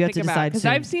gotta- I have you to have to think about decide because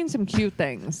soon. I've seen some cute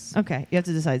things. Okay, you have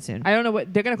to decide soon. I don't know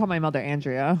what they're gonna call my mother,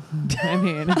 Andrea. I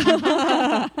mean,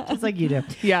 Just like you do.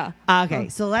 yeah. Okay,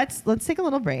 so let's take a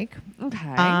little break. Okay.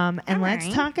 And All let's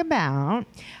right. talk about.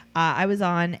 I was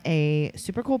on a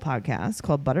super cool podcast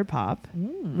called Buttered Pop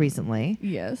recently.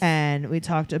 Yes. And we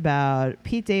talked about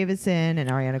Pete Davidson and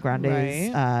Ariana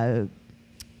Grande's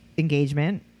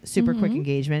engagement, super quick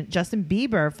engagement. Justin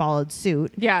Bieber followed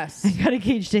suit Yes. and got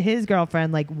engaged to his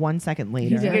girlfriend like 1 second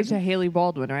later. He's engaged to Haley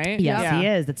Baldwin, right? Yes, yeah. he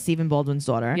is. That's Stephen Baldwin's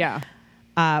daughter. Yeah.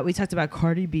 We talked about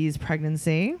Cardi B's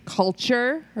pregnancy.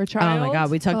 Culture, her Oh child. my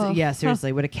God. We talked. Oh. Yeah,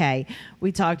 seriously, with a K.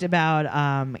 We talked about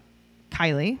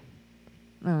Kylie.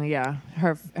 Oh yeah,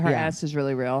 her Yeah. ass is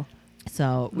really real.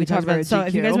 So We talked about her So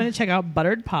if you GQ. guys want to check out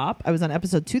Buttered Pop, I was on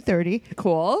episode 230.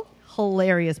 Cool.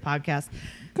 Hilarious podcast.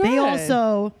 They Good.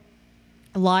 also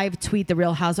live tweet the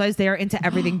Real Housewives. They are into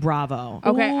everything Bravo.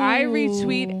 Okay, I Ooh.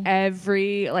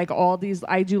 retweet all these.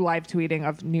 I do live tweeting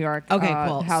of New York. Okay,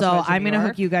 cool. Housewives So of I'm New going to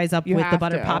York. hook you guys up You with the have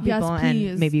Buttered to. Pop Yes, people,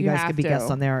 please. and maybe you You guys have could be to.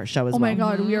 guests on their show as oh well. my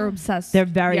God, we are obsessed. They're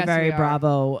very, Yes, very we are.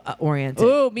 Bravo oriented.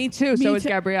 Ooh, me too. Me So is too.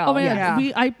 Gabrielle. Oh my yeah.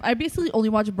 God. I basically only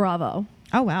watch Bravo.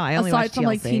 Oh wow! I only Aside watch from,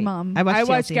 like, TLC. Teen Mom. I watch I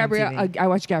watch TLC on Gabrielle. TV. I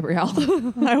watch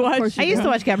Gabrielle. I watch. I used to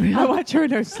watch I Gabrielle. watch her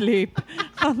in her sleep.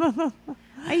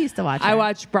 I used to watch. I her.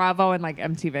 watch Bravo and like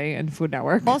MTV and Food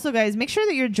Network. Also, guys, make sure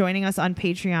that you're joining us on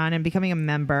Patreon and becoming a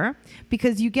member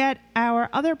because you get our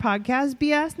other podcast,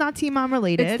 BS Not Teen Mom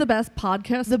Related. It's the best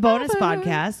podcast. the bonus ever.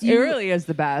 podcast. It You- really is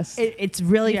the best. It's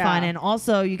really Yeah. fun, and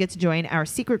also you get to join our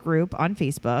secret group on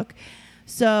Facebook.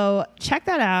 So check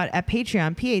that out at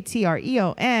Patreon,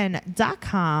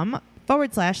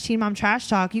 patreon.com/Teen Mom Trash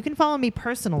Talk. You can follow me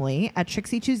personally at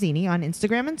Trixie Chuzini on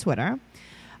Instagram and Twitter.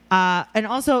 And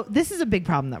also, this is a big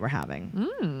problem that we're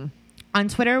having. On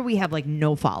Twitter, we have like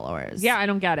no followers. yeah, I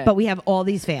don't get it. But we have all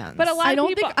these fans. But a lot I of don't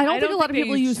people, think a lot of they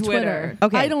people use Twitter.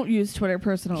 Okay. I don't use Twitter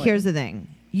personally. Here's the thing.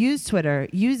 Use Twitter,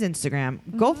 use Instagram,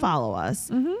 go follow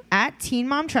us at Teen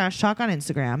Mom Trash Talk on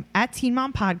Instagram, at Teen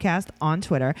Mom Podcast on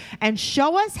Twitter, and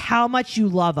show us how much you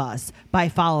love us by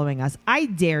following us. I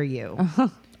dare you.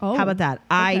 Oh, How about that?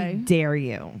 I okay. dare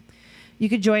you. You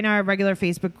could join our regular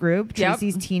Facebook group, Yep.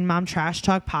 Tracy's Teen Mom Trash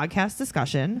Talk Podcast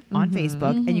Discussion on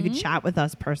Facebook, and you could chat with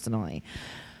us personally.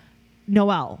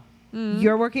 Noelle,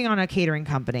 you're working on a catering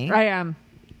company I am.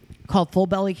 called Full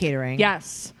Belly Catering.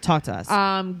 Yes. Talk to us.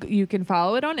 You can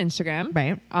follow it on Instagram.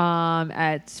 Right.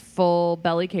 At Full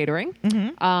Belly Catering.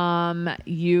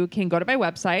 You can go to my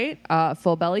website,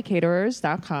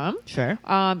 fullbellycaterers.com. Sure.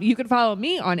 You can follow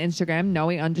me on Instagram,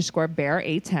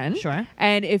 Noe_bear810. Sure.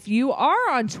 And if you are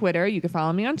on Twitter, you can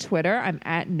follow me on Twitter. I'm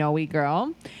at Noe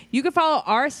Girl. You can follow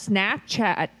our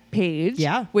Snapchat page,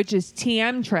 Yeah. which is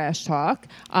TM Trash Talk.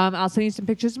 I'll send you some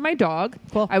pictures of my dog.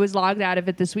 Cool. I was logged out of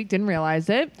it this week, didn't realize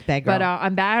it. Bad girl. But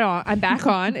I'm back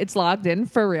on. It's logged in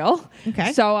for real.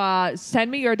 Okay. So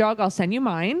send me your dog. I'll send you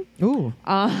mine. Ooh.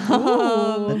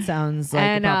 That sounds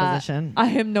like a proposition. I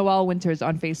am Noelle Winters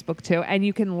on Facebook too, and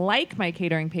you can like my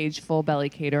catering page, Full Belly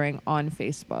Catering, on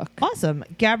Facebook. Awesome.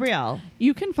 Gabrielle.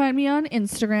 You can find me on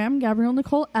Instagram, Gabrielle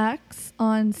Nicole X,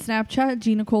 on Snapchat,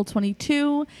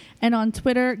 GNicole22, and on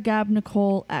Twitter, Gab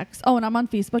Nicole X. Oh, and I'm on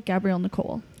Facebook, Gabrielle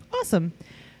Nicole. Awesome.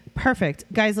 Perfect.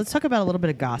 Guys, let's talk about a little bit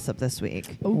of gossip this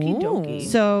week. Okie dokie.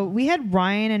 So we had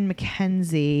Ryan and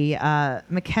Mackenzie.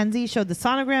 Mackenzie showed the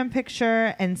sonogram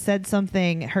picture and said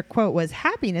something. Her quote was,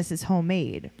 "Happiness is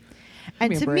homemade."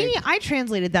 And me a to me, break. I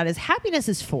translated that as happiness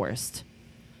is forced.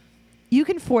 You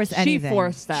can force anything. She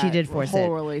forced that. She did force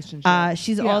whole it. relationship.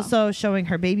 She's Yeah. also showing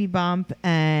her baby bump,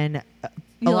 and a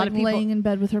You're lot like of people. laying in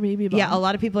bed with her baby bump. Yeah, a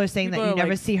lot of people are saying People that you are never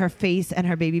like- see her face and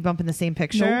her baby bump in the same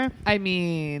picture. Nope. I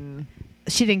mean,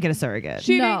 She didn't get a surrogate.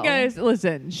 she No. didn't get.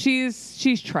 Listen,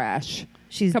 she's trash.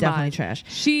 She's Come definitely on. trash.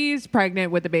 She's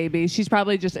pregnant with the baby. She's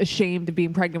probably just ashamed of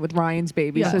being pregnant with Ryan's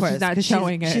baby, Yeah. so Of she's not 'cause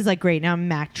showing it. She's like, great, now I'm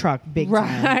Mack truck, big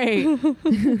time. right.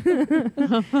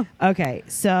 Okay,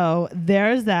 so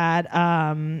there's that.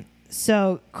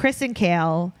 So Chris and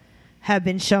Kale have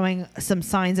been showing some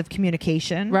signs of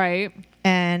communication. Right.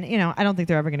 And, I don't think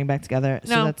they're ever getting back together.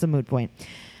 So No. that's a moot point.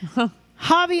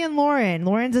 Javi and Lauren.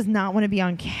 Lauren does not want to be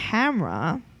on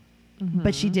camera,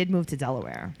 but she did move to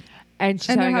Delaware. And she's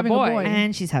And they're having a having a boy. boy.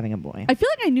 And she's having a boy. I feel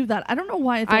like I knew that. I don't know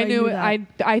why I thought I knew knew it.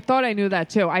 that. I thought I knew that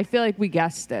too. I feel like we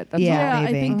guessed it. That's Yeah, all. I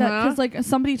maybe. think that because like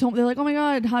somebody told me, they're like, "Oh my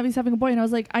god, Javi's having a boy," and I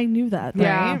was like, "I knew that."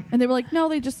 Yeah. Right? And they were like, "No,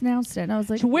 they just announced it." And I was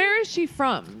like, So where is she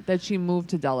from that she moved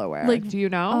to Delaware? Like, do you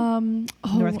know?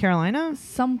 North Carolina?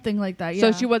 something like that. Yeah.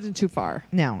 So she wasn't too far.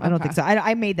 No, I don't Okay. think so.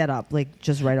 I made that up, like,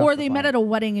 just right off or the they fly. met at a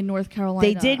wedding in North Carolina.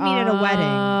 They did meet at a wedding.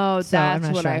 Oh, so I'm that's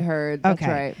not what sure. I heard. That's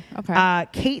Okay. right.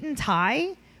 Okay. Kate and Ty,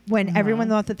 when everyone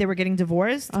thought that they were getting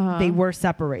divorced, they were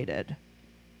separated.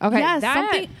 okay. Yes, that-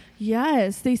 something.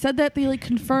 Yes, they said that they like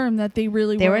confirmed that they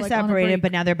really They were like, on a separated, break.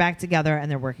 but now they're back together and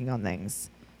they're working on things.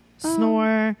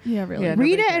 Snore. Yeah, really. Yeah,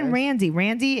 nobody Rita and cares. Randy.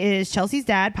 Randy is Chelsea's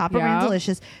dad. Papa Yeah.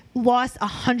 Randalicious lost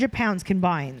 100 pounds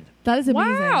combined. That is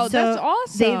amazing. Wow. that's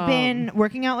awesome. They've been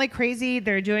working out like crazy.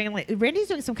 They're doing Randy's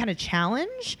doing some kind of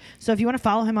challenge. So if you want to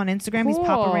follow him on Instagram, he's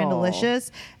Papa Cool.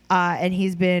 Randalicious, and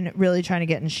he's been really trying to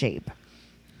get in shape.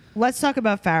 Let's talk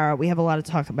about Farrah. We have a lot to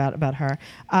talk about her.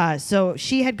 So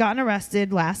she had gotten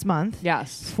arrested last month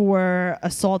Yes. for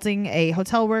assaulting a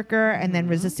hotel worker and then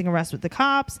resisting arrest with the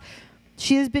cops.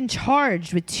 She has been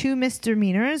charged with 2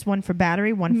 misdemeanors, one for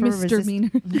battery, one for Mr. Meaner.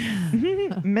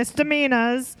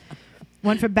 misdemeanors,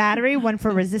 one for battery, one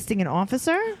for resisting an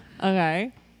officer.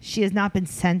 Okay. She has not been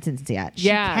sentenced yet. She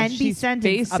Yeah, can be she's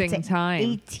sentenced up facing to time.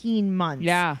 18 months.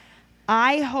 Yeah.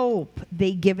 I hope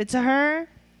they give it to her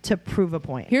to prove a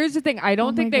point. Here's the thing. I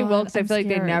don't Oh think my they will God, because I I'm feel like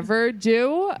they scared. never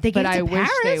do. They but gave it I to wish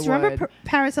Paris. they would. Remember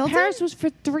Paris Hilton? Paris was for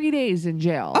 3 days in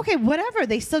jail. Okay, whatever.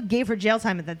 They still gave her jail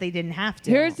time that they didn't have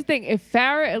to. Here's the thing. If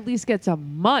Farrah at least gets a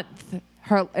month,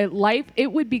 her life,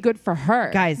 it would be good for her.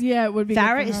 Guys, Yeah, it would be. good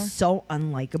Farrah for her. is so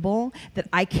unlikable that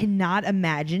I cannot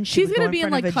imagine She's would gonna go be in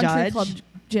front like of a country judge. club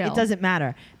jail. It doesn't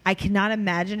matter. I cannot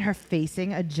imagine her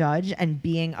facing a judge and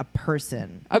being a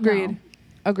person. Agreed. No.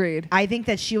 Agreed. I think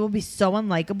that she will be so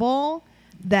unlikable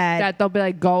that That they'll be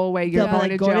like, go away. You're they'll be going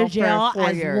like, to go jail, to jail for 4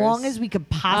 as years. long as we could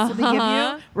possibly give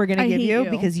Uh-huh. you. We're going to I give hate you you.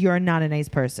 because you're not a nice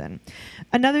person.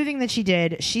 Another thing that she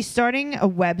did, she's starting a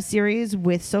web series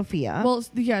with Sophia. Well,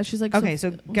 yeah, she's like Okay,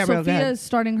 so Gabrielle, go Sophia ahead. is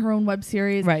starting her own web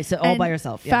series, Right, so all And by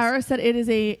herself, yes. Farrah said it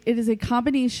is a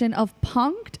combination of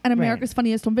Punked and America's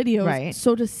Funniest Home Videos. Right.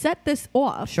 So to set this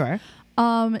off, sure.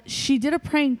 she did a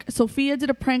prank. Sophia did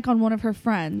a prank on one of her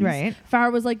friends. Right.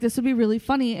 Farrah was like, "This would be really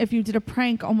funny if you did a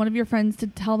prank on one of your friends to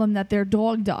tell them that their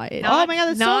dog died." Oh my God,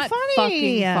 that's so not funny.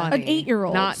 fucking funny. An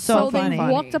 8-year-old. Not so they funny.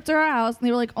 walked up to her house and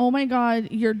they were like, "Oh my God,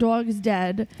 your dog is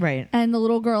dead." Right. And the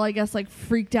little girl, I guess, like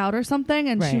freaked out or something,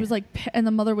 and she Right. was like, and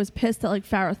the mother was pissed that like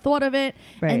Farrah thought of it,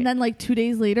 Right. and then like 2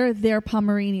 days later, their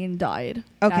Pomeranian died.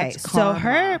 Okay, That's so karma.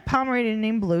 her Pomeranian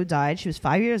named Blue died. She was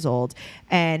 5 years old,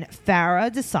 and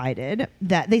Farrah decided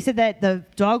that they said that the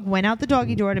dog went out the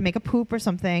doggy door to make a poop or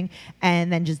something,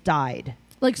 and then just died.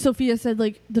 Like Sophia said,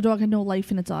 like the dog had no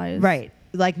life in its eyes. Right.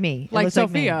 Like me. It Like looked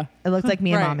Sophia. me. It looked like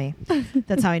me and Right. mommy.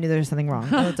 That's how I knew there was something wrong.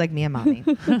 It looked like me and mommy.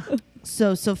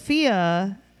 So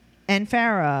Sophia and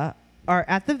Farah are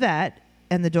at the vet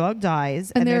and the dog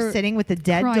dies and, And they're they're sitting with the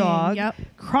dead crying, dog yep.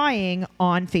 crying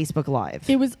on Facebook Live.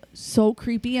 It was so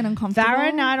creepy and uncomfortable.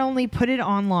 Farah not only put it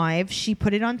on live, she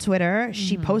put it on Twitter.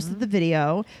 She posted the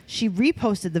video. She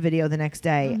reposted the video the next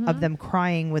day of them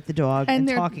crying with the dog and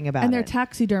they're talking about and they're it.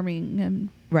 taxiderming him.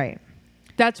 Right.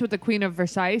 That's what the Queen of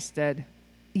Versailles did.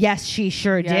 Yes, she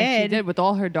sure Yeah, she did with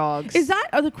all her dogs. Is that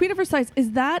the Queen of Versailles?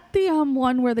 Is that the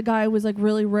one where the guy was like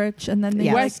really rich and then they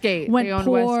Yes. like, Westgate? went They owned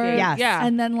poor? Westgate. Yes. Yeah.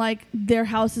 And then like their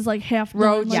house is like half done.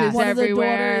 Roaches Like,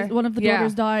 everywhere. One of the Yeah.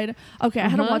 daughters died. Okay, I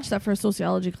had to Uh-huh. watch that for a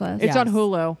sociology class. It's Yes. on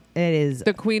Hulu. It is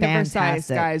The Queen of Versailles,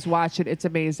 fantastic. guys. Watch it. It's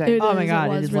amazing. It Oh my is, God,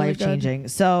 it it was is really life changing.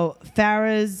 So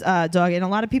Farah's dog, and a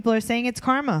lot of people are saying it's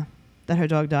karma that her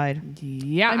dog died.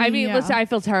 Yeah. I I mean, mean, yeah. listen, I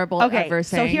feel terrible Okay, ever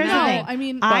so saying here's that. the thing. I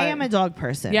mean, I but- am a dog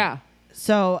person. Yeah.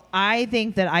 So I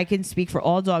think that I can speak for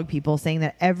all dog people saying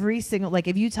that every single, like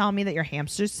if you tell me that your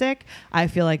hamster's sick, I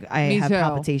feel like I Me have too.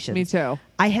 palpitations. Me too.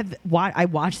 I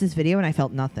watched this video and I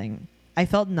felt nothing. I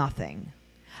felt nothing.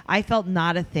 I felt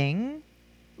not a thing,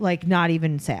 like not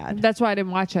even sad. That's why I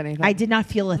didn't watch anything. I did not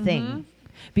feel a thing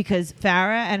because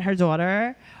Farah and her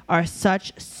daughter are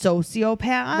such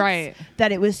sociopaths Right.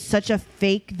 that it was such a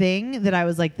fake thing that I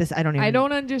was like, this, I don't even. I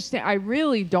don't understand. I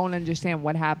really don't understand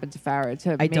what happened to Farah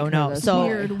to I make don't her know. this So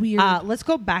way. Weird. let's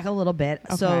go back a little bit.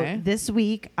 So Okay. this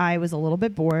week I was a little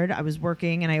bit bored. I was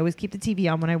working, and I always keep the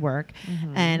TV on when I work.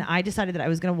 And I decided that I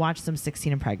was going to watch some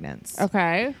 16 and Pregnants.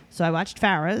 Okay. So I watched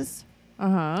Farah's.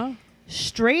 Uh-huh.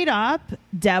 Straight up,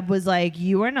 Deb was like,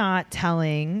 "You are not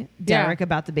telling Yeah. Derek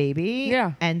about the baby."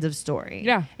 Yeah. End of story.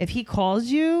 Yeah. If he calls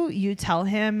you, you tell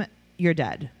him you're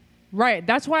dead. Right.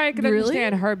 That's why I could Really?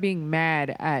 understand her being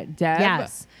mad at Deb.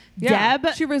 Yes. Yeah.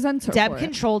 Deb. she resents her. Deb for it.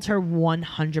 controlled her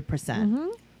 100%.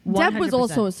 Deb was 100%.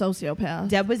 also a sociopath.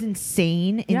 Deb was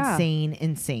insane, Yeah.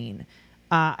 insane.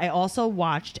 I also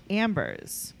watched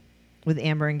Amber's with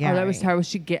Amber and Gary. Oh, that was how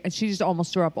she just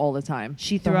almost threw up all the time.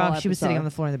 She The threw whole up. She was sitting on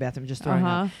episode. the floor in the bathroom just throwing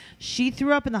Uh-huh. up. She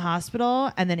threw up in the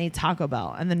hospital and then ate Taco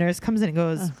Bell. And the nurse comes in and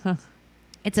goes, Uh-huh.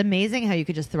 "It's amazing how you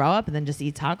could just throw up and then just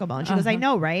eat Taco Bell." And she goes, "I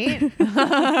know, right?"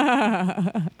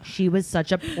 She was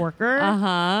such a porker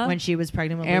Uh-huh. when she was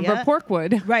pregnant with Amber Leah.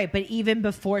 Porkwood. Right, but even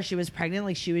before she was pregnant,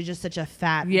 like she was just such a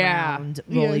fat, Yeah. round,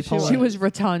 Yeah, roly she poly. She was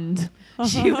rotund.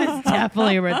 She was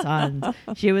definitely rotund.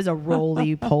 She was a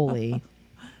roly poly.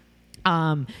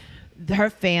 Her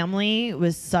family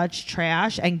was such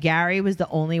trash, and Gary was the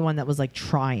only one that was like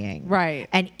trying. Right.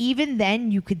 And even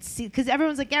then, you could see, because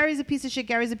everyone's like, "Gary's a piece of shit.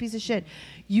 Gary's a piece of shit."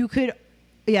 You could,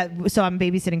 yeah. So I'm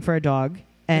babysitting for a dog.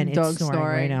 And it's dog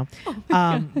snoring right snoring.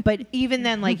 now. But even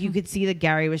then, like, you could see that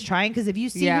Gary was trying, because if you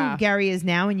see Yeah. who Gary is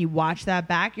now and you watch that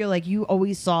back, you're like, you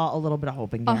always saw a little bit of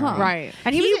hope in Gary. Right.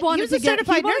 And he was a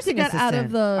certified he wanted nursing to get out assistant.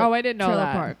 of the Oh, I didn't know trailer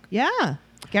that. park. Yeah.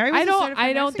 Gary was I a don't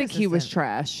certified nursing think he was assistant.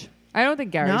 trash. I don't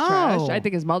think Gary's No. trash. I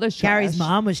think his mother's trash. Gary's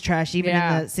mom was trash, even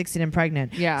Yeah. in the 16 and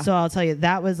Pregnant. Yeah. So I'll tell you,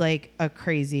 that was like a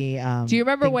crazy. Do you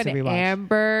remember thing when to rewatch.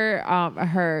 Amber,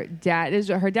 her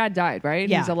dad died, right?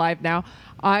 Yeah. He's alive now.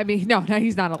 I mean, no,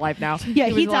 he's not alive now. Yeah,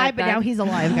 he was alive died, but then. now he's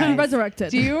alive, guys.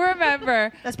 Resurrected. Do you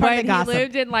remember That's part of when the gossip. he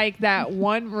lived in like that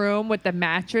one room with the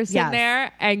mattress Yes. in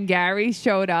there, and Gary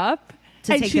showed up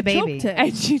to And take she the baby. choked him.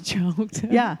 and she choked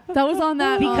him? Yeah. That was on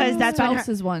that Because that's when her-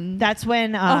 spouses one. That's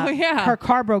when Oh, yeah. her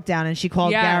car broke down and she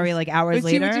called Yes. Gary like hours But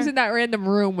she later. was just in that random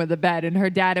room with the bed and her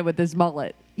dad with his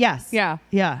mullet. Yes. Yeah.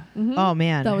 Yeah. Oh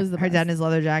man. That was the her best. dad in his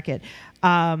leather jacket.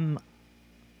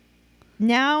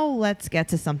 Now let's get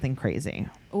to something crazy.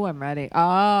 Oh, I'm ready. Oh,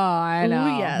 I Ooh,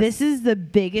 know. yes. This is the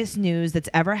biggest news that's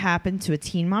ever happened to a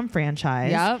Teen Mom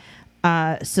franchise. Yep.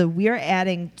 So we are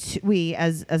adding we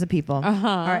as a people Uh-huh.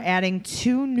 are adding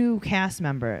 2 new cast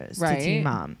members Right. to Teen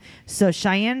Mom. So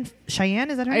Cheyenne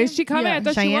is that her name? Is she coming? Yeah. I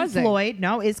thought she Cheyenne wasn't.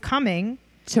 Floyd is coming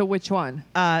To which one?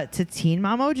 to Teen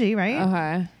Mom OG, right?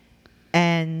 Okay.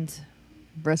 And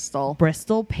Bristol.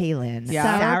 Bristol Palin,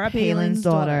 Yeah. Sarah Palin's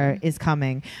daughter daughter. is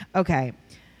coming. Okay,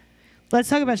 let's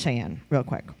talk about Cheyenne real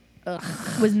quick.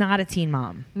 Was not a Teen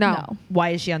Mom. No. Why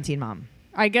is she on Teen Mom?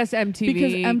 I guess MTV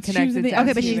Because she was connected in the to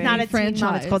Okay, but she's MTV. not a Teen Mom. It's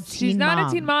called franchise. Teen She's not Mom.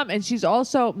 a teen mom, and she's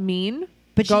also mean.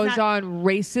 But she's goes not- on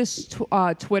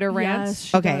racist Twitter rants. Yes,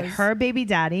 she Okay, does. her baby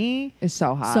daddy Is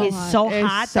so hot. So is hot. so Is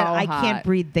hot so that I hot. can't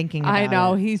breathe thinking about I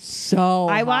know it. he's so.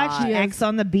 I watched hot. X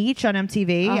on the Beach on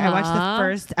MTV. I watched the Uh-huh.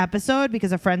 first episode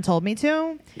because a friend told me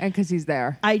to. and because he's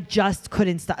there. I just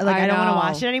couldn't stop. Like, I don't want to know.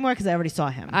 watch it anymore because I already saw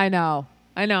him. I know.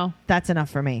 That's enough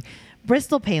for me.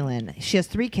 Bristol Palin. She has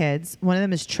 3 kids. One of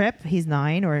them is Trip. He's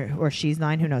 9 or she's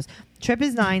 9. Who knows? Trip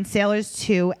is 9. Sailor's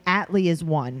 2. Atlee is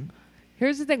 1.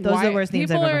 Here's the thing. Those are the worst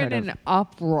names people I've ever are heard in of. an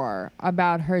uproar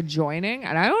about her joining,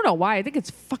 and I don't know why. I think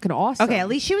it's fucking awesome. Okay, at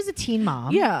least she was a teen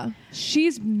mom. Yeah.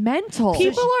 She's mental.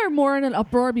 People are more in an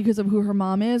uproar because of who her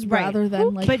mom is Right. rather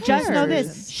than like. But just know her.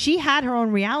 this: she had her own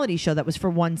reality show that was for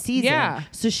 1 season. Yeah.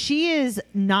 So she is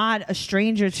not a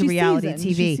stranger to She's reality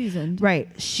seasoned. TV. She's seasoned. Right.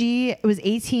 She was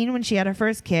 18 when she had her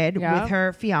first kid Yeah. with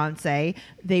her fiance.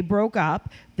 They broke up.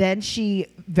 Then she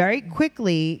very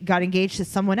quickly got engaged to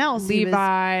someone else.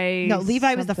 Levi.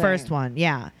 Levi was the something. first one.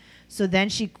 Yeah. So then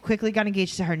she quickly got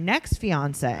engaged to her next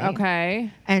fiance. Okay.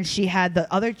 And she had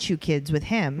the other 2 kids with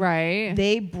him. Right.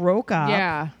 They broke up.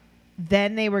 Yeah.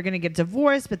 Then they were going to get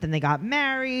divorced, but then they got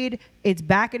married. It's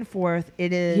back and forth.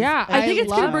 It is. Yeah, I think it's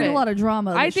going to love bring it. a lot of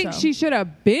drama. to I the think show. she should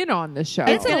have been on the show.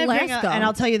 It's in gonna bring Alaska, and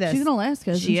I'll tell you this. She's in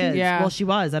Alaska. She is. Yeah. Well, she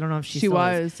was. I don't know if she she still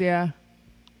was. Yeah.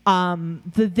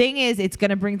 The thing is, it's going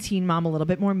to bring Teen Mom a little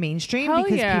bit more mainstream Hell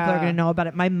because yeah. people are going to know about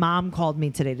it. My mom called me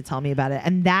today to tell me about it,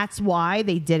 and that's why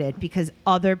they did it, because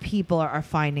other people are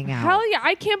finding out. Hell yeah!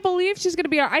 I can't believe she's gonna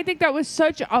be on. I think that was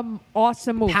such an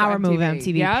awesome move. Power on move TV.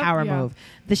 MTV. Yeah? Power Yeah. move.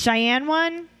 The Cheyenne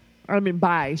one. I mean,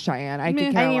 bye, Cheyenne. I Meh.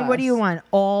 could I care mean, what do less. you want?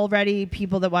 Already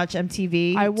people that watch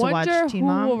MTV I to watch wonder Teen who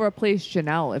Mom? will replace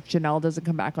Janelle if Janelle doesn't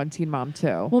come back on Teen Mom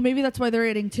 2. Well, maybe that's why they're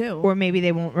adding 2. Or maybe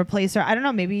they won't replace her. I don't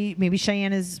know. Maybe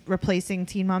Cheyenne is replacing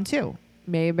Teen Mom too.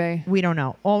 Maybe. We don't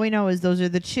know. All we know is those are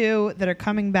the 2 that are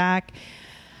coming back,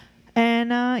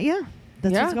 and that's Yeah.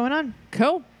 what's going on.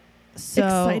 Cool. So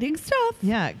Exciting stuff.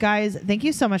 yeah, guys, thank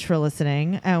you so much for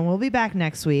listening, and we'll be back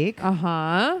next week.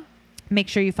 Uh-huh. Make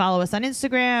sure you follow us on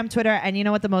Instagram, Twitter, and you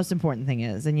know what the most important thing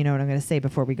is, and you know what I'm going to say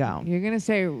before we go. You're gonna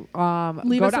say Leave go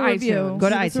us to a review. iTunes. Go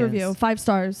to Leave us a iTunes. review. 5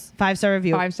 stars. 5-star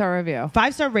review. 5-star review.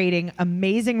 5-star rating.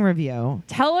 Amazing review.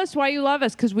 Tell us why you love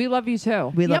us, because we love you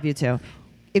too. We love Yep. you too.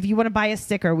 If you want to buy a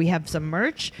sticker, we have some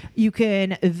merch. You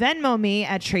can Venmo me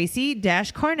at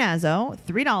Tracy-Carnazzo,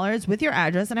 $3 with your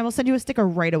address, and I will send you a sticker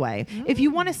right away. If you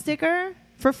want a sticker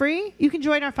for free, you can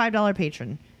join our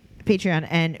 $5 Patreon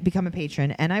and become a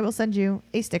patron, and I will send you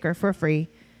a sticker for free.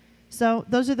 So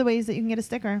those are the ways that you can get a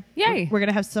sticker. Yay. We're going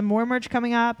to have some more merch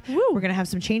coming up. Woo. We're going to have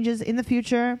some changes in the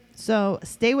future. So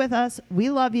stay with us.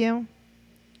 We love you.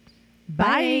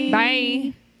 Bye.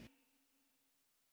 Bye.